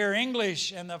can hear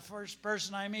English, and the first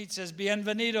person I meet says,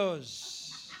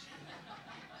 bienvenidos.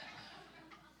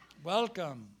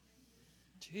 Welcome.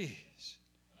 Jeez.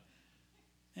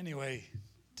 Anyway,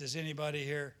 does anybody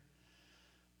here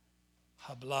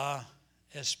habla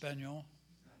español?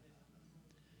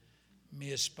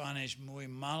 Mi Spanish muy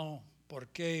malo,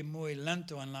 porque muy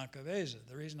lento en la cabeza.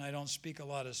 The reason I don't speak a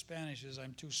lot of Spanish is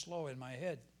I'm too slow in my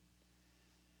head.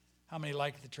 How many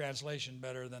like the translation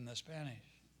better than the Spanish?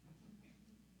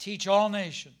 Teach all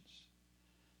nations.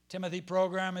 Timothy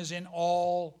program is in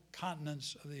all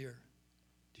continents of the earth.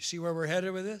 Do you see where we're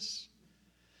headed with this?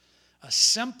 A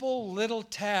simple little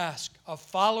task of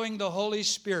following the Holy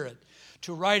Spirit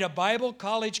to write a Bible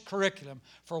college curriculum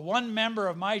for one member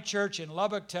of my church in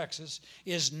Lubbock, Texas,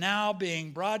 is now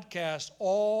being broadcast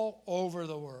all over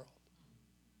the world.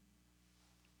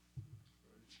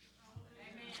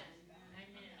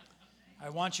 I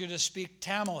want you to speak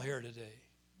Tamil here today.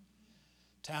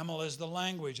 Tamil is the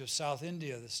language of South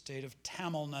India. The state of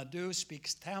Tamil Nadu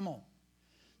speaks Tamil.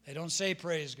 They don't say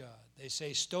praise God. They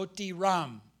say Stoti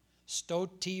Ram.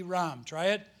 Stoti Ram. Try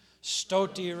it.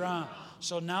 Stoti Ram.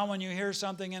 So now when you hear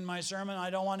something in my sermon,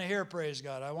 I don't want to hear praise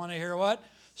God. I want to hear what?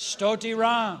 Stoti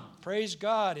Ram. Praise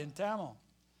God in Tamil.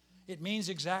 It means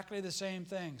exactly the same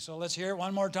thing. So let's hear it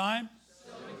one more time.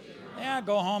 Yeah,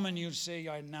 go home and you say,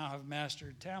 I now have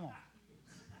mastered Tamil.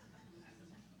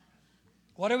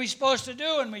 What are we supposed to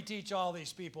do when we teach all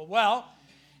these people? Well,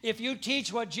 if you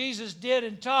teach what Jesus did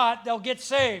and taught, they'll get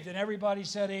saved. And everybody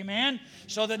said amen.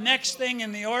 So the next thing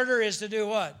in the order is to do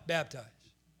what? Baptize.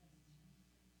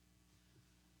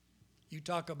 You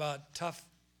talk about tough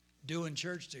doing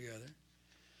church together.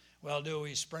 Well, do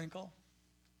we sprinkle?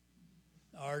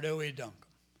 Or do we dunk them?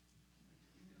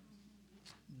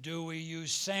 Do we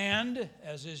use sand,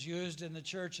 as is used in the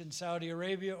church in Saudi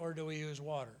Arabia, or do we use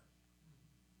water?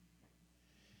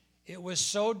 It was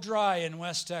so dry in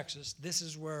West Texas. This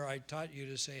is where I taught you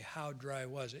to say, how dry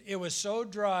was it? It was so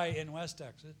dry in West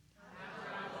Texas.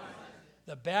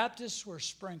 The Baptists were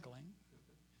sprinkling.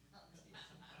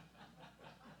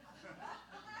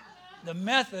 The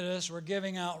Methodists were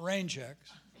giving out rain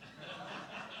checks.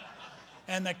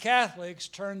 And the Catholics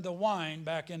turned the wine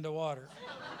back into water.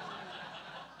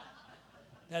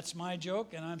 That's my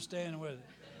joke, and I'm staying with it.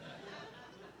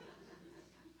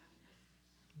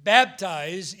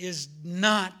 Baptize is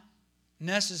not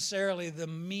necessarily the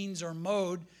means or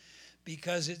mode,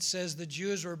 because it says the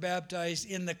Jews were baptized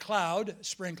in the cloud,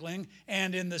 sprinkling,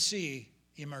 and in the sea,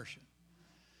 immersion.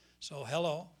 So,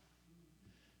 hello.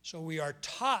 So we are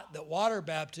taught that water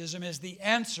baptism is the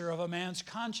answer of a man's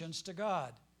conscience to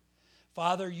God.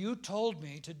 Father, you told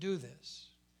me to do this.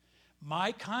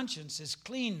 My conscience is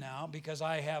clean now because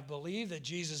I have believed that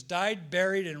Jesus died,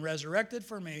 buried, and resurrected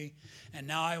for me, and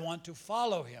now I want to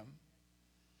follow him,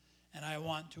 and I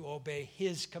want to obey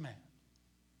his command.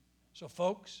 So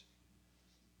folks,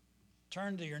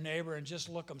 turn to your neighbor and just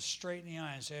look them straight in the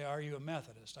eye and say, are you a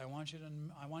Methodist? I want you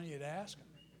to ask them.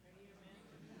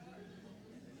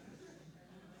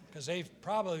 Because they've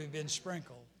probably been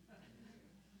sprinkled.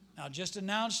 Now just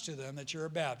announce to them that you're a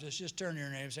Baptist. Just turn to your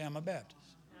neighbor and say, I'm a Baptist.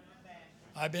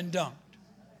 I've been dunked.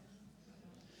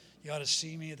 You ought to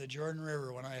see me at the Jordan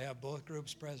River when I have both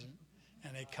groups present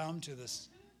and they come to this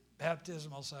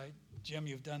baptismal site. Jim,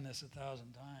 you've done this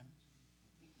 1,000 times.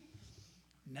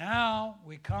 Now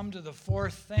we come to the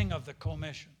fourth thing of the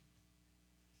commission.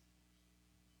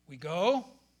 We go,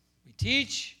 we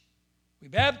teach, we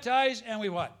baptize, and we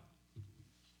what?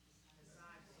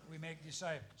 We make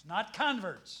disciples. Not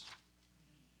converts.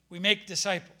 We make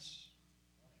disciples.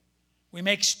 We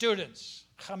make students.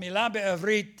 Chamila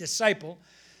be'avrit, disciple.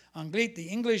 Anglit, the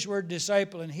English word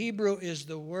disciple in Hebrew is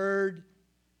the word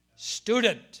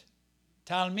student.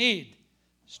 Talmid,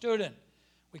 student.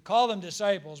 We call them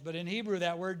disciples, but in Hebrew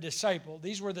that word disciple,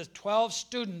 these were the 12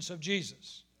 students of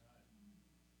Jesus.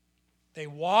 They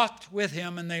walked with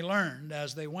him and they learned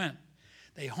as they went.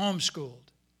 They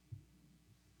homeschooled.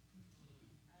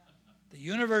 The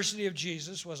University of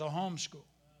Jesus was a homeschool.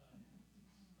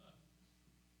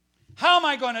 How am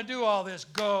I going to do all this?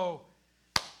 Go,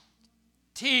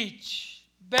 teach,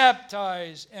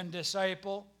 baptize, and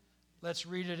disciple. Let's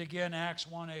read it again, Acts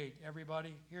 1:8.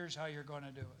 Everybody, here's how you're going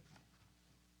to do it.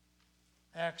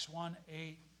 Acts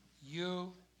 1:8,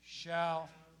 you shall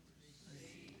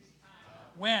receive.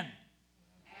 When?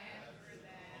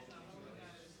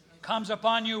 Comes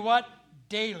upon you what?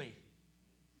 Daily.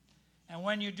 And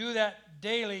when you do that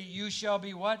daily, you shall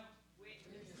be what?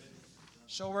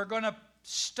 So we're going to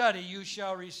study, you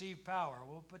shall receive power.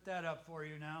 We'll put that up for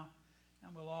you now,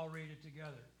 and we'll all read it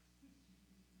together.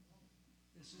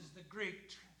 This is the Greek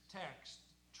text,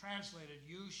 translated,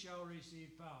 you shall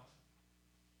receive power.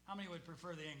 How many would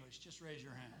prefer the English? Just raise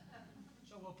your hand.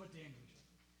 So we'll put the English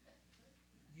up.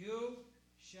 You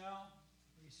shall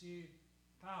receive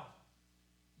power.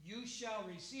 You shall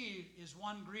receive is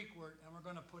one Greek word, and we're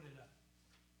going to put it up.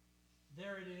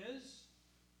 There it is.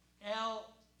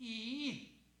 L-E-P-S-I-E-S-T-H-E.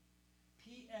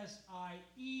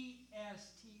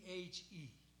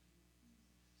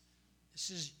 This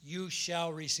is you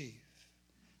shall receive.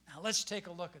 Now let's take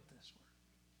a look at this word.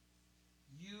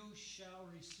 You shall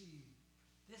receive.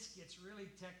 This gets really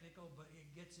technical, but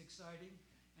it gets exciting.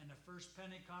 And the first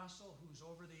Pentecostal who's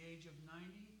over the age of 90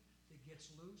 that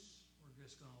gets loose, we're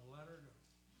just going to let her go.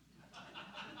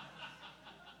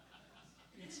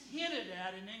 It's hinted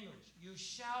at in English. You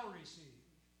shall receive.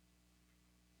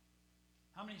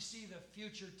 How many see the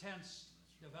future tense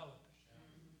developing?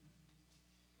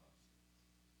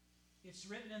 It's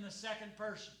written in the second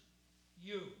person.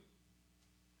 You.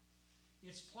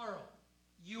 It's plural.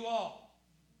 You all.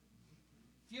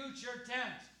 Future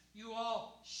tense. You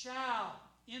all shall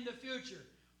in the future.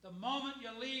 The moment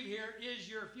you leave here is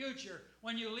your future.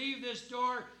 When you leave this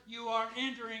door, you are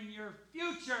entering your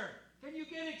future. Can you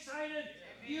get excited?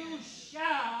 Amen. You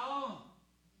shall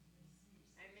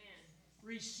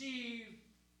receive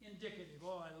indicative.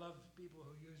 Oh, I love people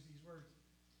who use these words.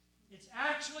 It's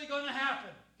actually going to happen.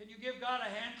 Can you give God a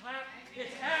hand clap? Amen.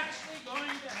 It's actually going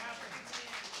to happen.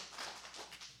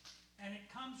 And it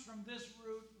comes from this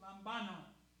root, lambano,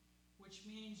 which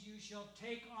means you shall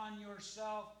take on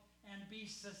yourself and be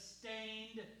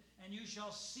sustained, and you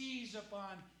shall seize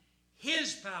upon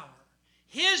his power.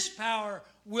 His power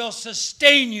will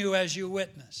sustain you as you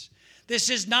witness. This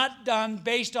is not done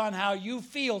based on how you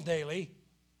feel daily.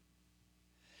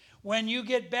 When you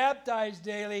get baptized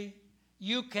daily,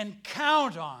 you can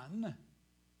count on,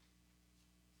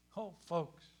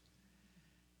 folks,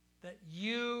 that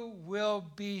you will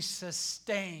be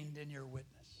sustained in your witness.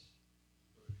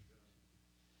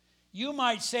 You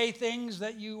might say things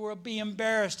that you will be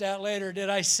embarrassed at later. Did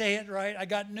I say it right? I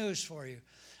got news for you.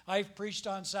 I've preached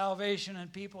on salvation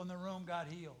and people in the room got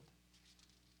healed.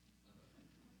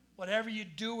 Whatever you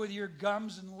do with your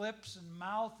gums and lips and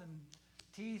mouth and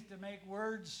teeth to make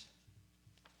words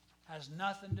has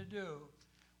nothing to do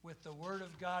with the Word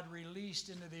of God released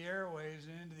into the airwaves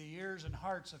and into the ears and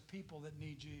hearts of people that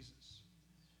need Jesus.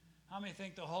 How many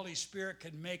think the Holy Spirit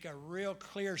can make a real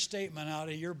clear statement out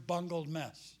of your bungled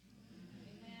mess?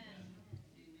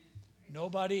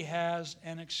 Nobody has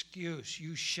an excuse.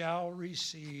 You shall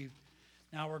receive.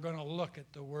 Now we're going to look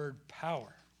at the word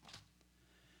power.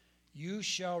 You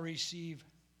shall receive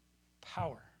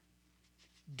power.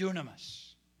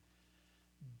 Dunamis.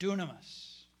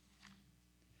 Dunamis.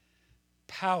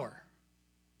 Power.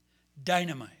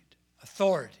 Dynamite.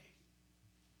 Authority.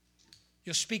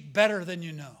 You'll speak better than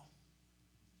you know.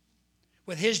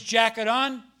 With his jacket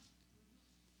on,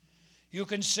 you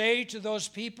can say to those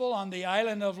people on the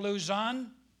island of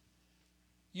Luzon,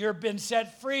 you've been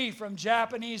set free from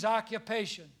Japanese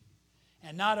occupation.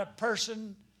 And not a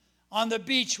person on the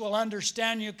beach will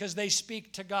understand you because they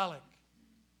speak Tagalog.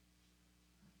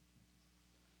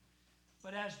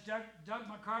 But as Doug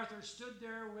MacArthur stood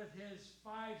there with his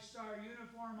 5-star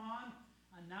uniform on,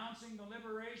 announcing the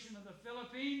liberation of the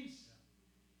Philippines,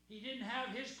 he didn't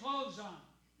have his clothes on.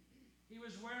 He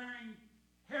was wearing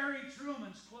Harry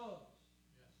Truman's clothes.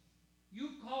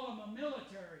 You call him a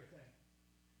military thing.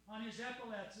 On his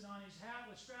epaulets and on his hat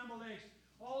with scrambled eggs.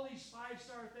 All these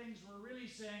 5-star things were really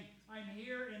saying, I'm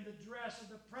here in the dress of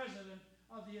the President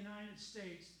of the United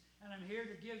States, and I'm here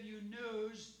to give you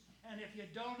news, and if you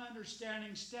don't understand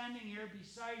him, standing here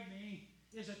beside me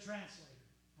is a translator.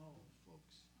 Oh,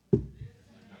 folks.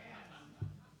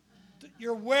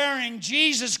 You're wearing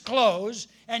Jesus' clothes,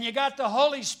 and you got the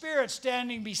Holy Spirit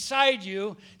standing beside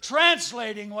you,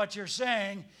 translating what you're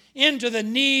saying into the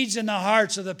needs and the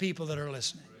hearts of the people that are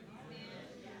listening.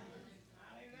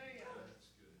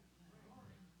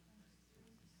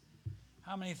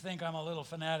 How many think I'm a little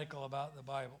fanatical about the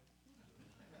Bible?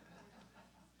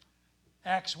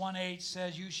 Acts 1:8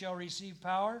 says, you shall receive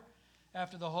power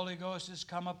after the Holy Ghost has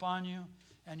come upon you,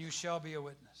 and you shall be a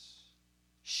witness.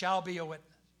 Shall be a witness.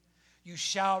 You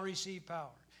shall receive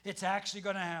power. It's actually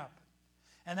going to happen.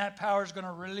 And that power is going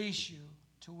to release you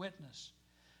to witness.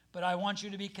 But I want you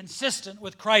to be consistent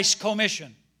with Christ's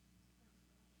commission.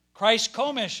 Christ's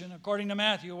commission, according to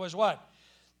Matthew, was what?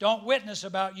 Don't witness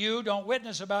about you. Don't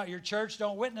witness about your church.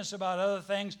 Don't witness about other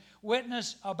things.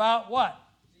 Witness about what?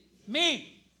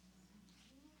 Me.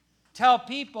 Tell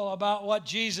people about what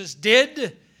Jesus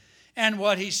did and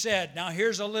what he said. Now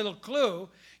here's a little clue.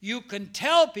 You can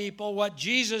tell people what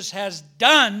Jesus has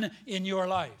done in your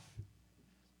life.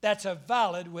 That's a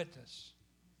valid witness.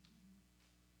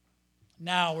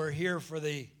 Now we're here for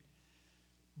the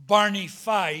Barney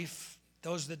Fife.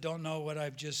 Those that don't know what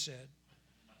I've just said.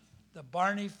 The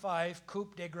Barney Fife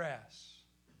Coupe de Grace.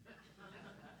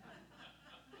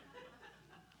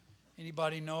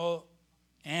 Anybody know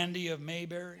Andy of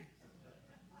Mayberry?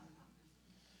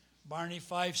 Barney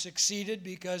Fife succeeded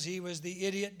because he was the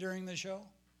idiot during the show.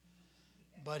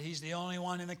 But he's the only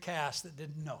one in the cast that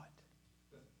didn't know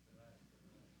it.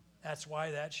 That's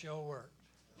why that show worked.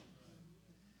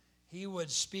 He would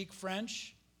speak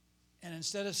French, and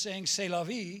instead of saying c'est la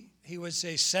vie, he would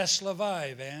say c'est la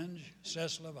vie, Vange,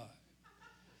 c'est la vie.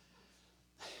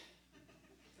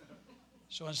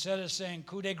 So instead of saying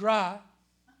coup de grace,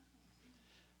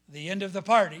 the end of the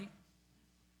party,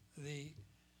 the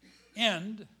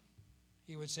end,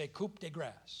 he would say coupe de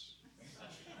grace.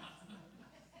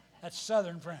 That's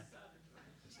Southern French.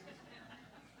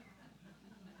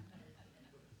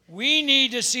 We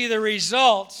need to see the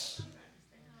results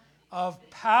of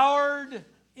powered,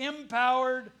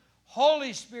 empowered,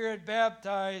 Holy Spirit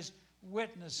baptized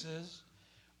witnesses,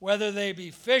 whether they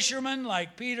be fishermen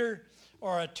like Peter,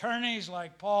 or attorneys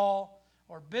like Paul,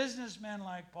 or businessmen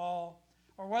like Paul,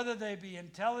 or whether they be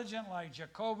intelligent like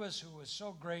Jacobus, who was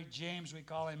so great, James, we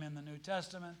call him in the New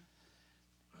Testament.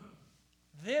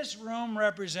 This room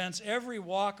represents every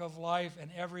walk of life and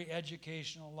every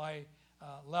educational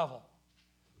level.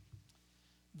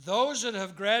 Those that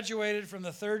have graduated from the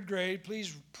 3rd grade,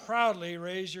 please proudly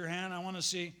raise your hand. I want to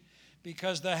see,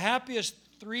 because the happiest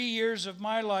 3 years of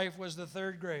my life was the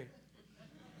 3rd grade.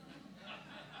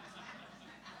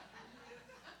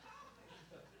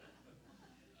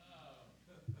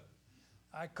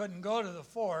 I couldn't go to the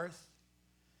 4th.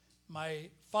 My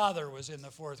father was in the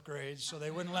 4th grade, so they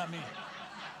wouldn't let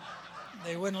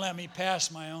me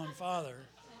pass my own father.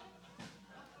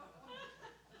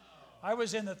 I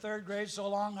was in the 3rd grade so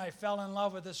long I fell in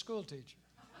love with a school teacher.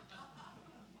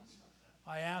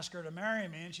 I asked her to marry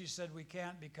me, and she said we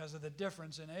can't because of the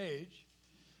difference in age.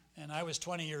 And I was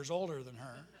 20 years older than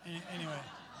her. Anyway,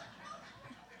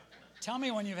 tell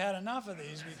me when you've had enough of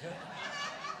these. Because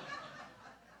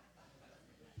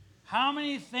how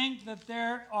many think that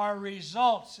there are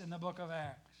results in the book of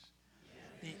Acts?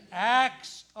 The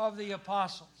Acts of the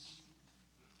Apostles.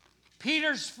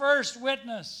 Peter's first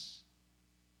witness.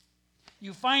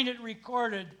 You find it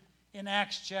recorded in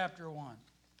Acts chapter 1.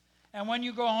 And when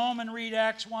you go home and read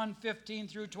Acts 1, 15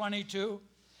 through 22,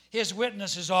 his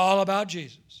witness is all about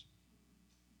Jesus.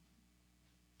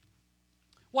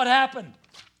 What happened?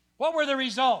 What were the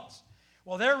results?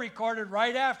 Well, they're recorded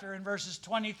right after in verses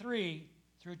 23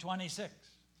 through 26.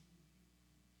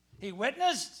 He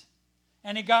witnessed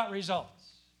and he got results.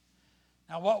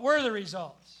 Now, what were the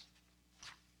results?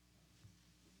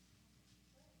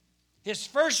 His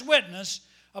first witness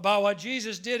about what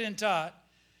Jesus did and taught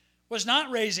was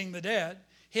not raising the dead.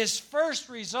 His first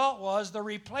result was the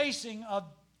replacing of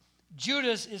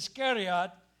Judas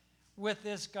Iscariot with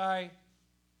this guy,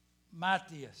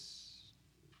 Matthias.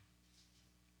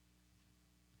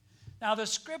 Now, the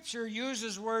Scripture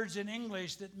uses words in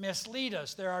English that mislead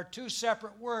us. There are two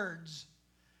separate words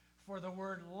for the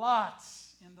word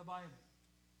lots in the Bible.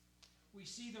 We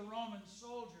see the Roman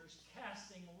soldiers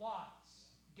casting lots,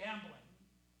 gambling.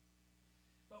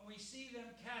 But we see them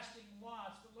casting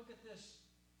lots, but look at this,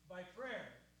 by prayer.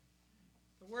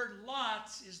 The word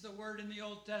lots is the word in the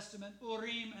Old Testament,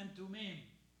 Urim and Tumim.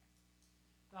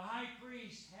 The high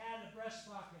priest had a breast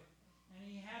pocket, and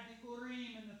he had the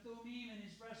Urim and the Tumim in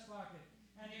his breast pocket.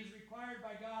 And he was required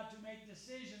by God to make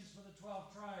decisions for the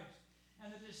 12 tribes.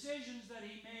 And the decisions that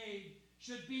he made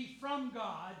should be from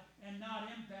God and not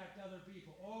impact other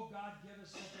people. Oh, God, give us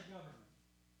such a government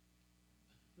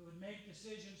that would make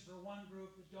decisions for one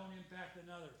group that don't impact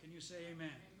another. Can you say amen?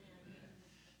 Amen.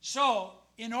 So,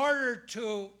 in order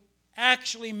to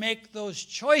actually make those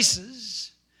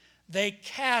choices, they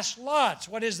cast lots.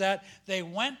 What is that? They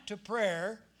went to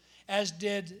prayer, as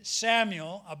did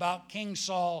Samuel about King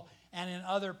Saul and in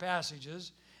other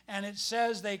passages. And it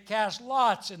says they cast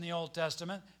lots in the Old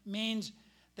Testament, means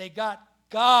they got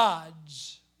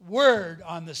God's word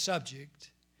on the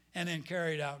subject and then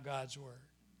carried out God's word.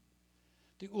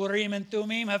 The Urim and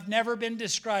Thummim have never been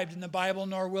described in the Bible,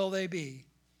 nor will they be.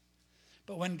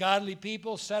 But when godly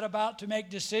people set about to make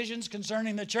decisions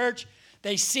concerning the church,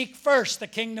 they seek first the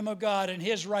kingdom of God and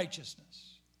His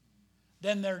righteousness.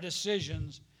 Then their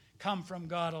decisions come from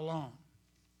God alone.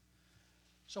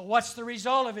 So what's the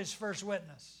result of his first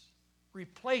witness?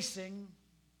 Replacing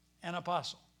an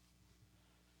apostle.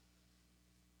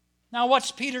 Now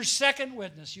what's Peter's second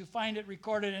witness? You find it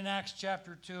recorded in Acts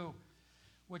chapter 2,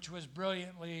 which was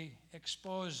brilliantly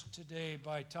exposed today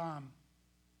by Tom.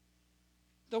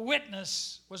 The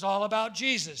witness was all about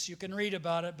Jesus. You can read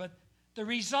about it, but the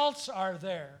results are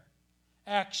there.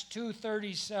 Acts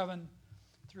 2:37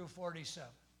 through 47.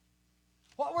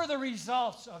 What were the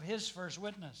results of his first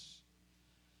witness?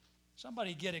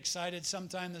 Somebody get excited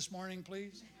sometime this morning,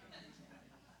 please.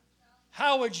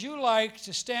 How would you like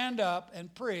to stand up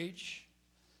and preach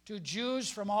to Jews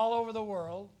from all over the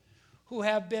world who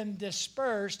have been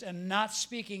dispersed and not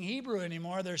speaking Hebrew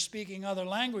anymore? They're speaking other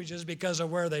languages because of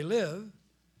where they live.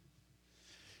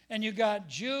 And you got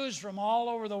Jews from all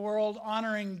over the world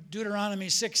honoring Deuteronomy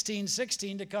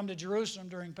 16:16 to come to Jerusalem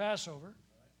during Passover.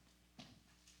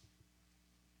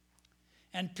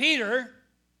 And Peter,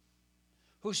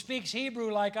 who speaks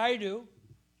Hebrew like I do,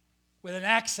 with an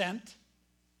accent.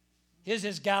 His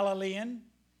is Galilean,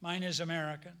 mine is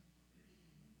American.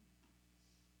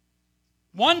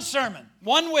 One sermon,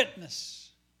 one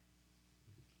witness,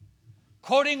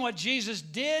 quoting what Jesus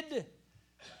did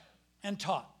and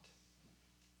taught.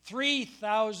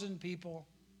 3,000 people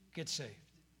get saved.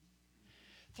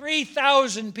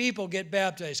 3,000 people get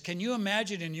baptized. Can you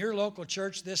imagine in your local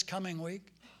church this coming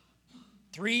week?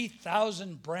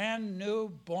 3,000 brand new,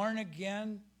 born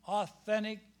again,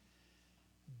 authentic,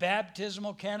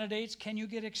 baptismal candidates. Can you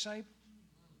get excited?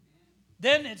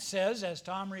 Then it says, as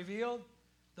Tom revealed,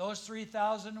 those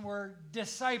 3,000 were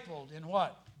discipled in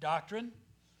what? Doctrine,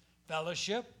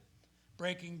 fellowship,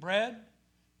 breaking bread,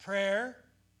 prayer.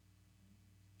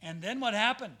 And then what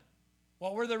happened?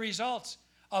 What were the results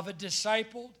of a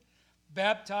discipled,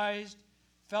 baptized,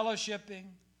 fellowshipping,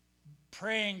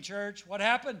 praying church? What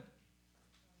happened?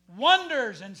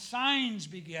 Wonders and signs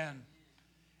began.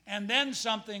 And then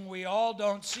something we all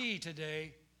don't see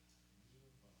today,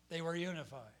 they were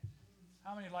unified.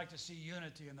 How many would like to see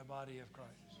unity in the body of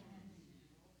Christ?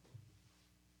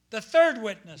 The third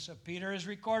witness of Peter is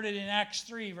recorded in Acts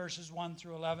 3, verses 1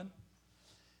 through 11.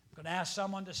 I'm going to ask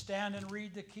someone to stand and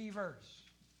read the key verse.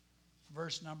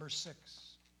 Verse number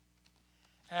 6.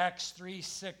 Acts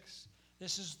 3:6.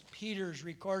 This is Peter's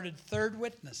recorded third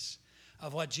witness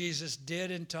of what Jesus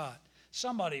did and taught.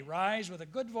 Somebody rise with a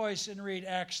good voice and read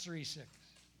Acts 3:6.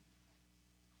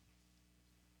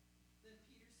 Then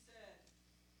Peter said,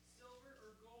 "Silver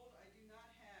or gold I do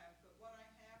not have, but what I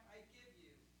have I give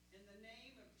you. In the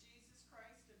name of Jesus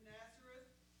Christ of Nazareth,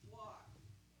 walk."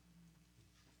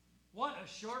 What a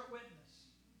short witness.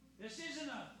 This isn't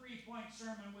a 3-point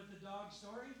sermon with the dog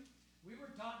story. We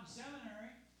were taught in seminary,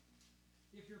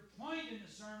 if your point in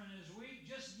the sermon is weak,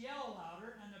 just yell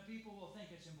louder and the people will think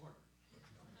it's important.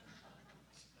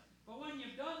 But when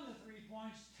you've done the 3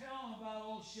 points, tell them about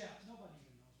old Shep. Nobody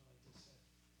even knows what I just said.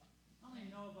 How many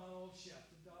know about old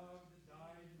Shep, the dog that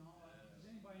died and all that? Does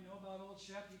anybody know about old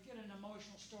Shep? You get an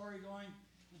emotional story going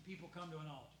and people come to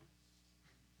an altar.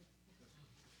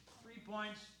 3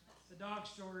 points, the dog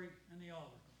story, and the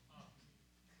altar.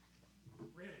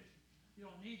 Really? You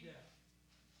don't need that.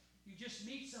 You just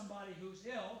meet somebody who's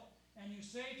ill and you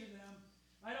say to them,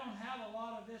 I don't have a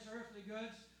lot of this earthly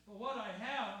goods, but what I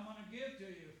have I'm going to give to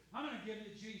you. I'm going to give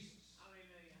you Jesus.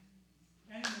 Hallelujah.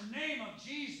 And in the name of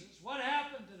Jesus, what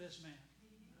happened to this man?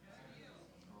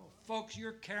 Oh, folks,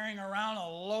 you're carrying around a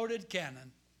loaded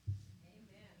cannon.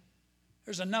 Amen.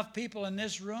 There's enough people in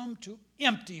this room to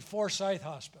empty Forsyth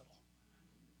Hospital.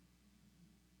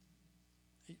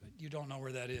 You don't know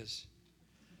where that is.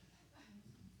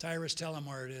 Tyrus, tell them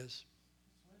where it is.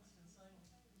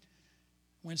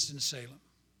 Winston-Salem.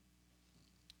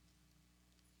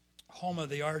 Home of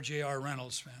the R.J.R.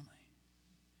 Reynolds family,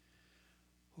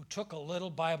 who took a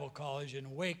little Bible college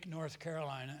in Wake, North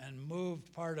Carolina, and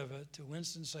moved part of it to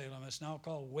Winston-Salem. It's now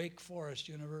called Wake Forest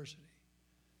University,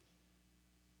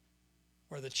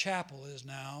 where the chapel is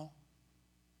now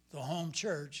the home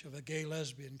church of a gay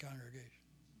lesbian congregation.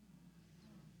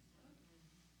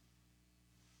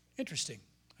 Interesting.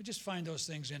 I just find those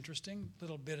things interesting,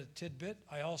 little bit of tidbit.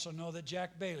 I also know that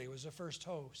Jack Bailey was the first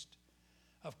host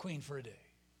of Queen for a Day.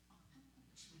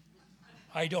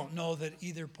 I don't know that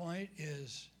either point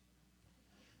is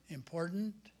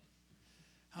important.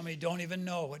 How many don't even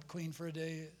know what Queen for a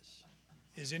Day is?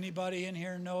 Does anybody in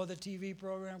here know the TV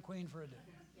program Queen for a Day?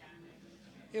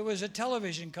 It was a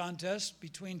television contest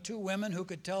between two women who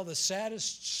could tell the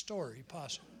saddest story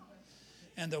possible.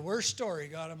 And the worst story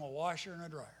got them a washer and a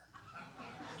dryer.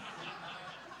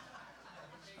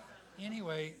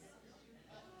 Anyway,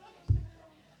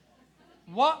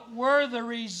 what were the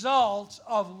results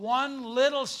of one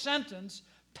little sentence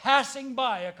passing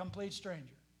by a complete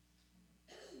stranger?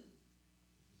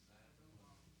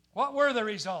 What were the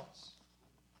results?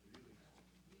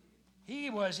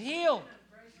 He was healed.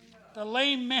 The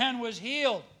lame man was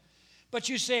healed. But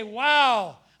you say,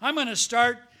 wow, I'm going to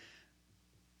start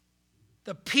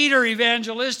the Peter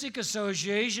Evangelistic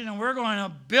Association and we're going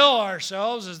to bill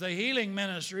ourselves as the healing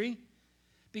ministry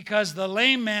because the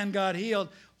lame man got healed.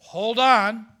 Hold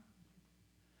on.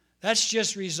 That's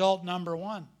just result number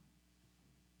 1.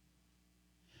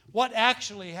 What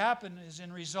actually happened is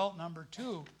in result number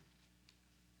 2.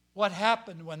 What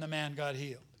happened when the man got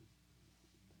healed?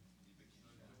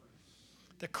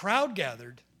 The crowd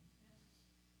gathered.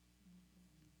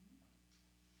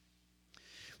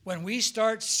 When we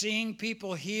start seeing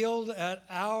people healed at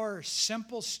our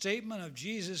simple statement of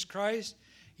Jesus Christ,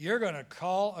 you're going to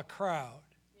call a crowd.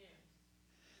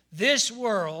 This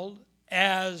world,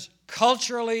 as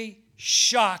culturally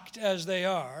shocked as they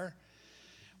are,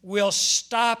 will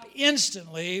stop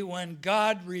instantly when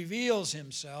God reveals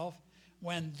himself,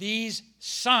 when these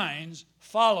signs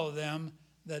follow them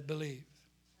that believe.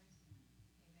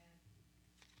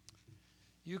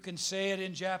 You can say it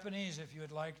in Japanese if you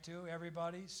would like to.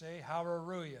 Everybody say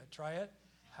hallelujah. Try it.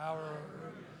 Hallelujah.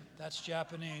 That's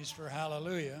Japanese for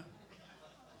hallelujah.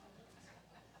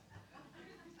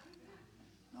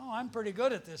 No, I'm pretty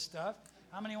good at this stuff.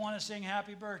 How many want to sing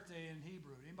happy birthday in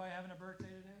Hebrew? Anybody having a birthday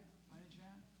today? By any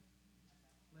chance?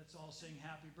 Let's all sing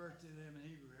happy birthday to them in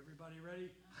Hebrew. Everybody ready?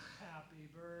 Happy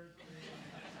birthday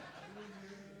to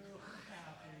you.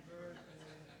 Happy birthday.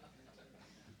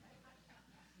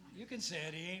 You can say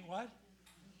it. He ain't what?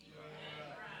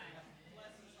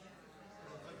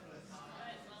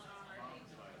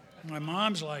 My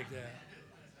mom's like that.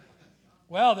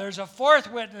 Well, there's a fourth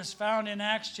witness found in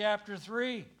Acts chapter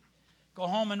 3. Go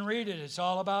home and read it. It's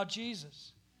all about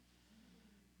Jesus.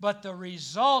 But the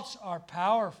results are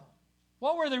powerful.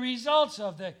 What were the results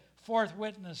of the fourth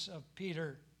witness of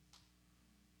Peter?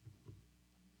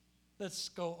 Let's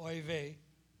go oy vey.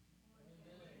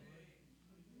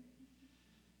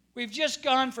 We've just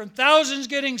gone from thousands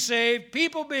getting saved,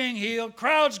 people being healed,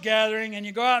 crowds gathering, and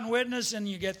you go out and witness and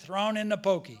you get thrown in the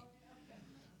pokey.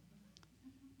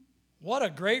 What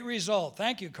a great result.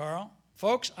 Thank you, Karl.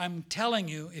 Folks, I'm telling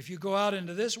you, if you go out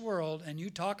into this world and you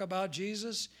talk about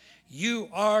Jesus, you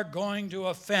are going to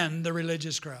offend the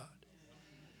religious crowd.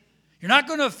 You're not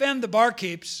going to offend the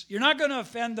barkeeps. You're not going to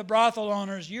offend the brothel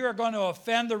owners. You are going to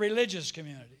offend the religious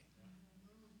community.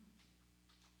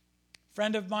 A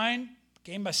friend of mine,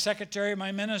 became a secretary of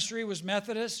my ministry, was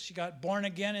Methodist. She got born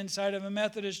again inside of a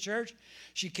Methodist church.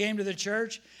 She came to the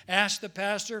church, asked the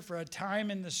pastor for a time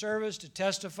in the service to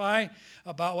testify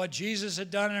about what Jesus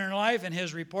had done in her life, and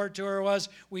his report to her was,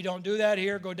 we don't do that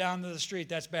here, go down to the street,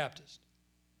 that's Baptist.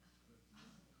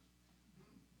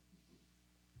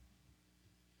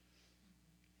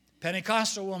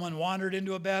 Pentecostal woman wandered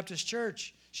into a Baptist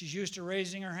church. She's used to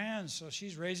raising her hands, so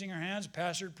she's raising her hands.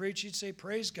 Pastor would preach, she'd say,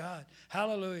 praise God,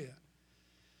 hallelujah.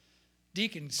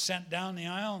 Deacon sent down the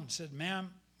aisle and said,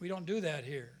 ma'am, we don't do that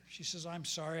here. She says, I'm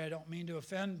sorry, I don't mean to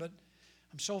offend, but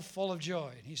I'm so full of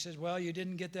joy. And he says, well, you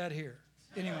didn't get that here.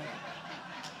 Anyway.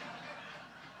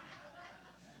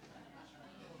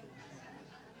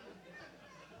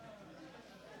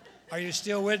 Are you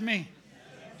still with me?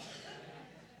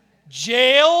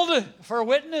 Jailed for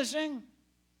witnessing?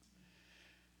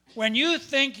 When you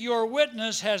think your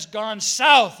witness has gone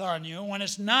south on you, when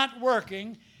it's not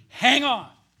working, hang on.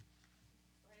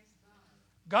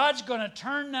 God's going to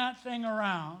turn that thing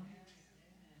around,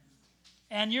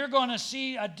 and you're going to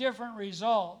see a different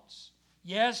results.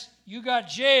 Yes, you got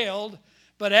jailed,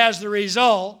 but as the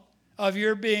result of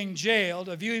your being jailed,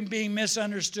 of you being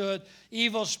misunderstood,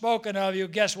 evil spoken of you,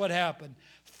 guess what happened?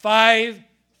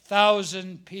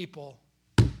 5,000 people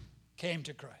came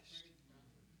to Christ.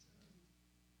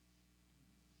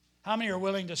 How many are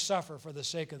willing to suffer for the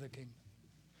sake of the kingdom?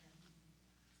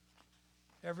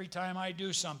 Every time I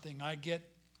do something, I get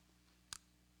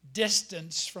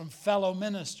distance from fellow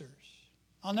ministers.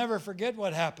 I'll never forget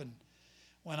what happened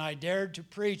when I dared to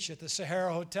preach at the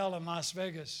Sahara Hotel in Las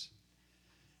Vegas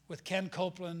with Ken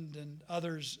Copeland and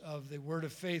others of the Word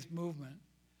of Faith movement.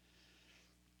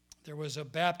 There was a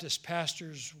Baptist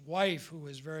pastor's wife who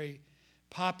was very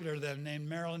popular then named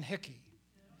Marilyn Hickey.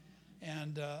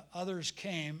 And others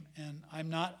came, and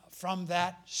I'm not from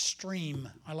that stream.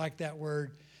 I like that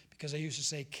word because I used to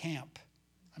say camp.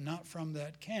 I'm not from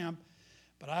that camp,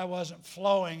 but I wasn't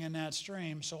flowing in that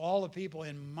stream. So all the people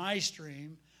in my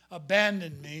stream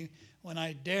abandoned me when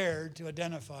I dared to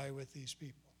identify with these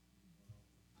people.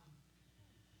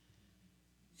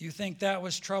 You think that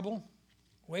was trouble?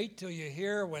 Wait till you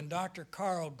hear when Dr.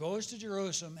 Karl goes to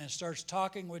Jerusalem and starts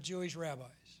talking with Jewish rabbis.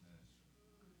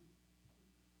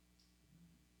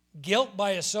 Guilt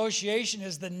by association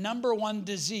is the number one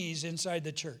disease inside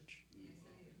the church.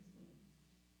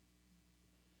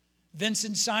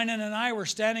 Vincent Sinan and I were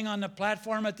standing on the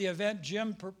platform at the event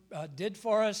Jim did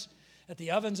for us at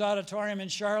the Ovens Auditorium in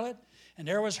Charlotte. And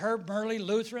there was Herb Murley,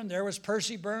 Lutheran. There was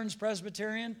Percy Burns,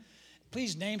 Presbyterian.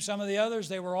 Please name some of the others.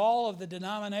 They were all of the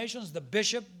denominations. The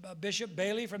Bishop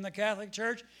Bailey from the Catholic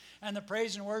Church. And the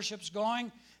praise and worship's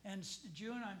going. And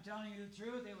June, I'm telling you the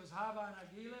truth, it was Hava and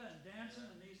Agila and dancing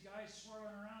and these guys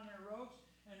swirling around their ropes.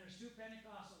 And there's two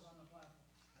Pentecostals on the platform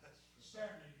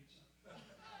staring at each other.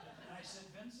 And I said,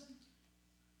 Vincent,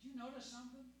 do you notice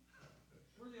something?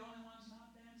 We're the only ones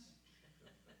not dancing.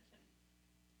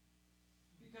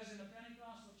 Because in a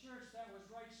Pentecostal church, that was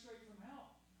right straight from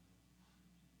hell.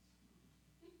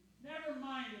 Never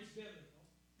mind it's biblical.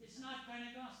 It's not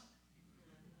Pentecostal.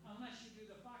 Unless you do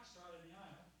the foxtrot in the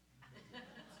aisle and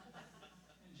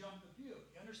jump the pew.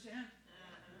 You understand?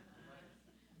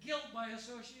 Guilt by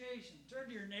association. Turn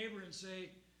to your neighbor and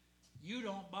say, you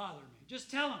don't bother me.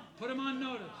 Just tell them. Put them on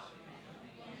notice.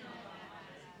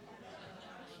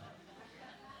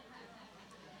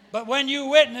 But when you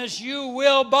witness, you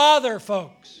will bother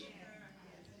folks.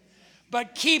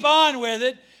 But keep on with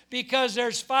it because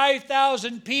there's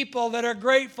 5,000 people that are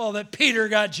grateful that Peter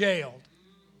got jailed.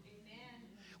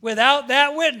 Without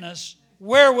that witness,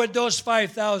 where would those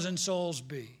 5,000 souls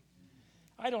be?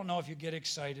 I don't know if you get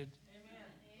excited.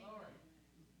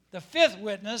 The fifth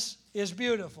witness is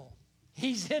beautiful.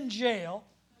 He's in jail,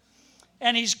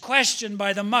 and he's questioned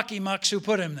by the mucky mucks who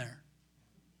put him there.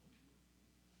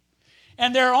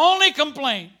 And their only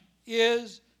complaint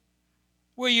is,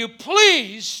 will you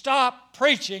please stop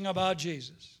preaching about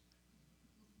Jesus?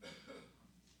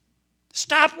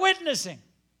 Stop witnessing.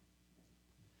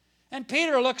 And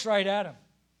Peter looks right at him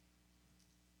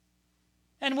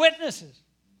and witnesses.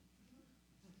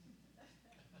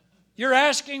 You're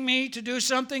asking me to do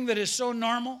something that is so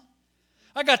normal?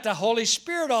 I got the Holy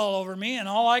Spirit all over me, and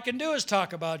all I can do is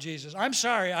talk about Jesus. I'm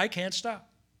sorry, I can't stop.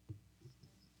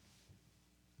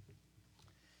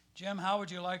 Jim, how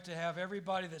would you like to have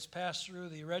everybody that's passed through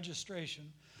the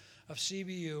registration of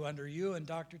CBU under you and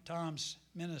Dr. Tom's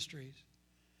ministries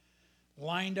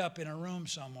lined up in a room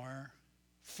somewhere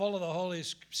full of the Holy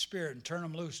Spirit and turn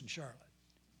them loose in Charlotte?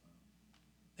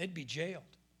 They'd be jailed.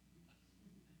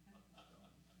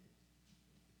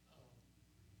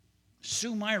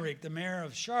 Sue Myrick, the mayor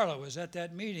of Charlotte, was at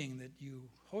that meeting that you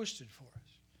hosted for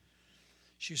us.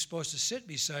 She was supposed to sit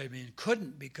beside me and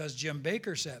couldn't because Jim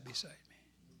Baker sat beside me.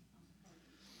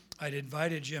 I'd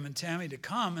invited Jim and Tammy to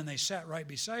come, and they sat right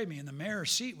beside me, and the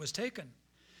mayor's seat was taken.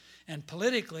 And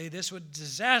politically, this was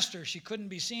disaster. She couldn't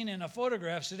be seen in a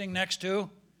photograph sitting next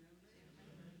to.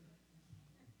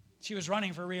 She was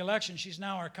running for re-election. She's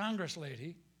now our Congress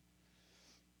lady.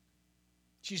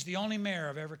 She's the only mayor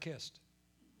I've ever kissed.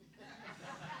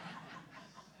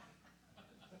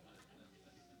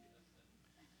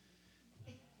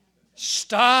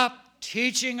 Stop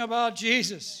teaching about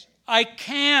Jesus. I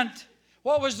can't.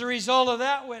 What was the result of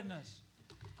that witness?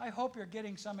 I hope you're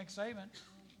getting some excitement.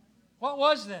 What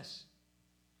was this?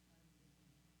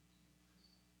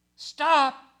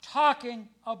 Stop talking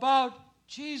about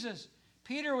Jesus.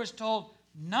 Peter was told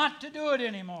not to do it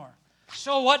anymore.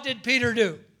 So what did Peter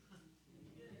do?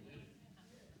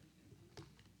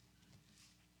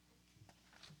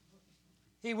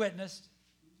 He witnessed.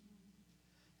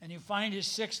 And you find his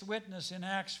sixth witness in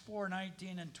Acts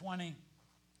 4:19 and 20.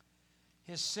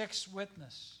 His sixth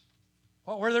witness.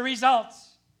 What were the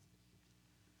results?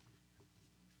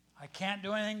 I can't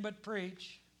do anything but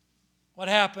preach. What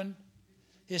happened?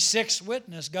 His sixth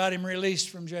witness got him released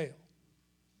from jail.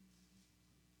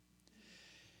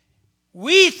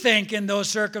 We think in those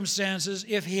circumstances,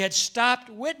 if he had stopped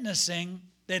witnessing,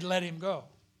 they'd let him go.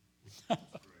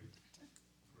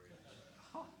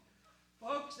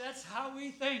 Folks, that's how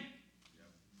we think.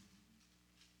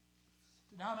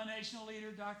 Denominational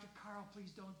leader, Dr. Karl,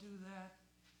 please don't do that.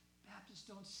 Baptists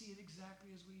don't see it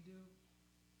exactly as we do.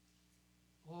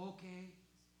 Okay,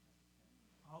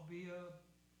 I'll be a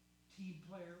team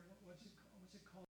player. What's it called?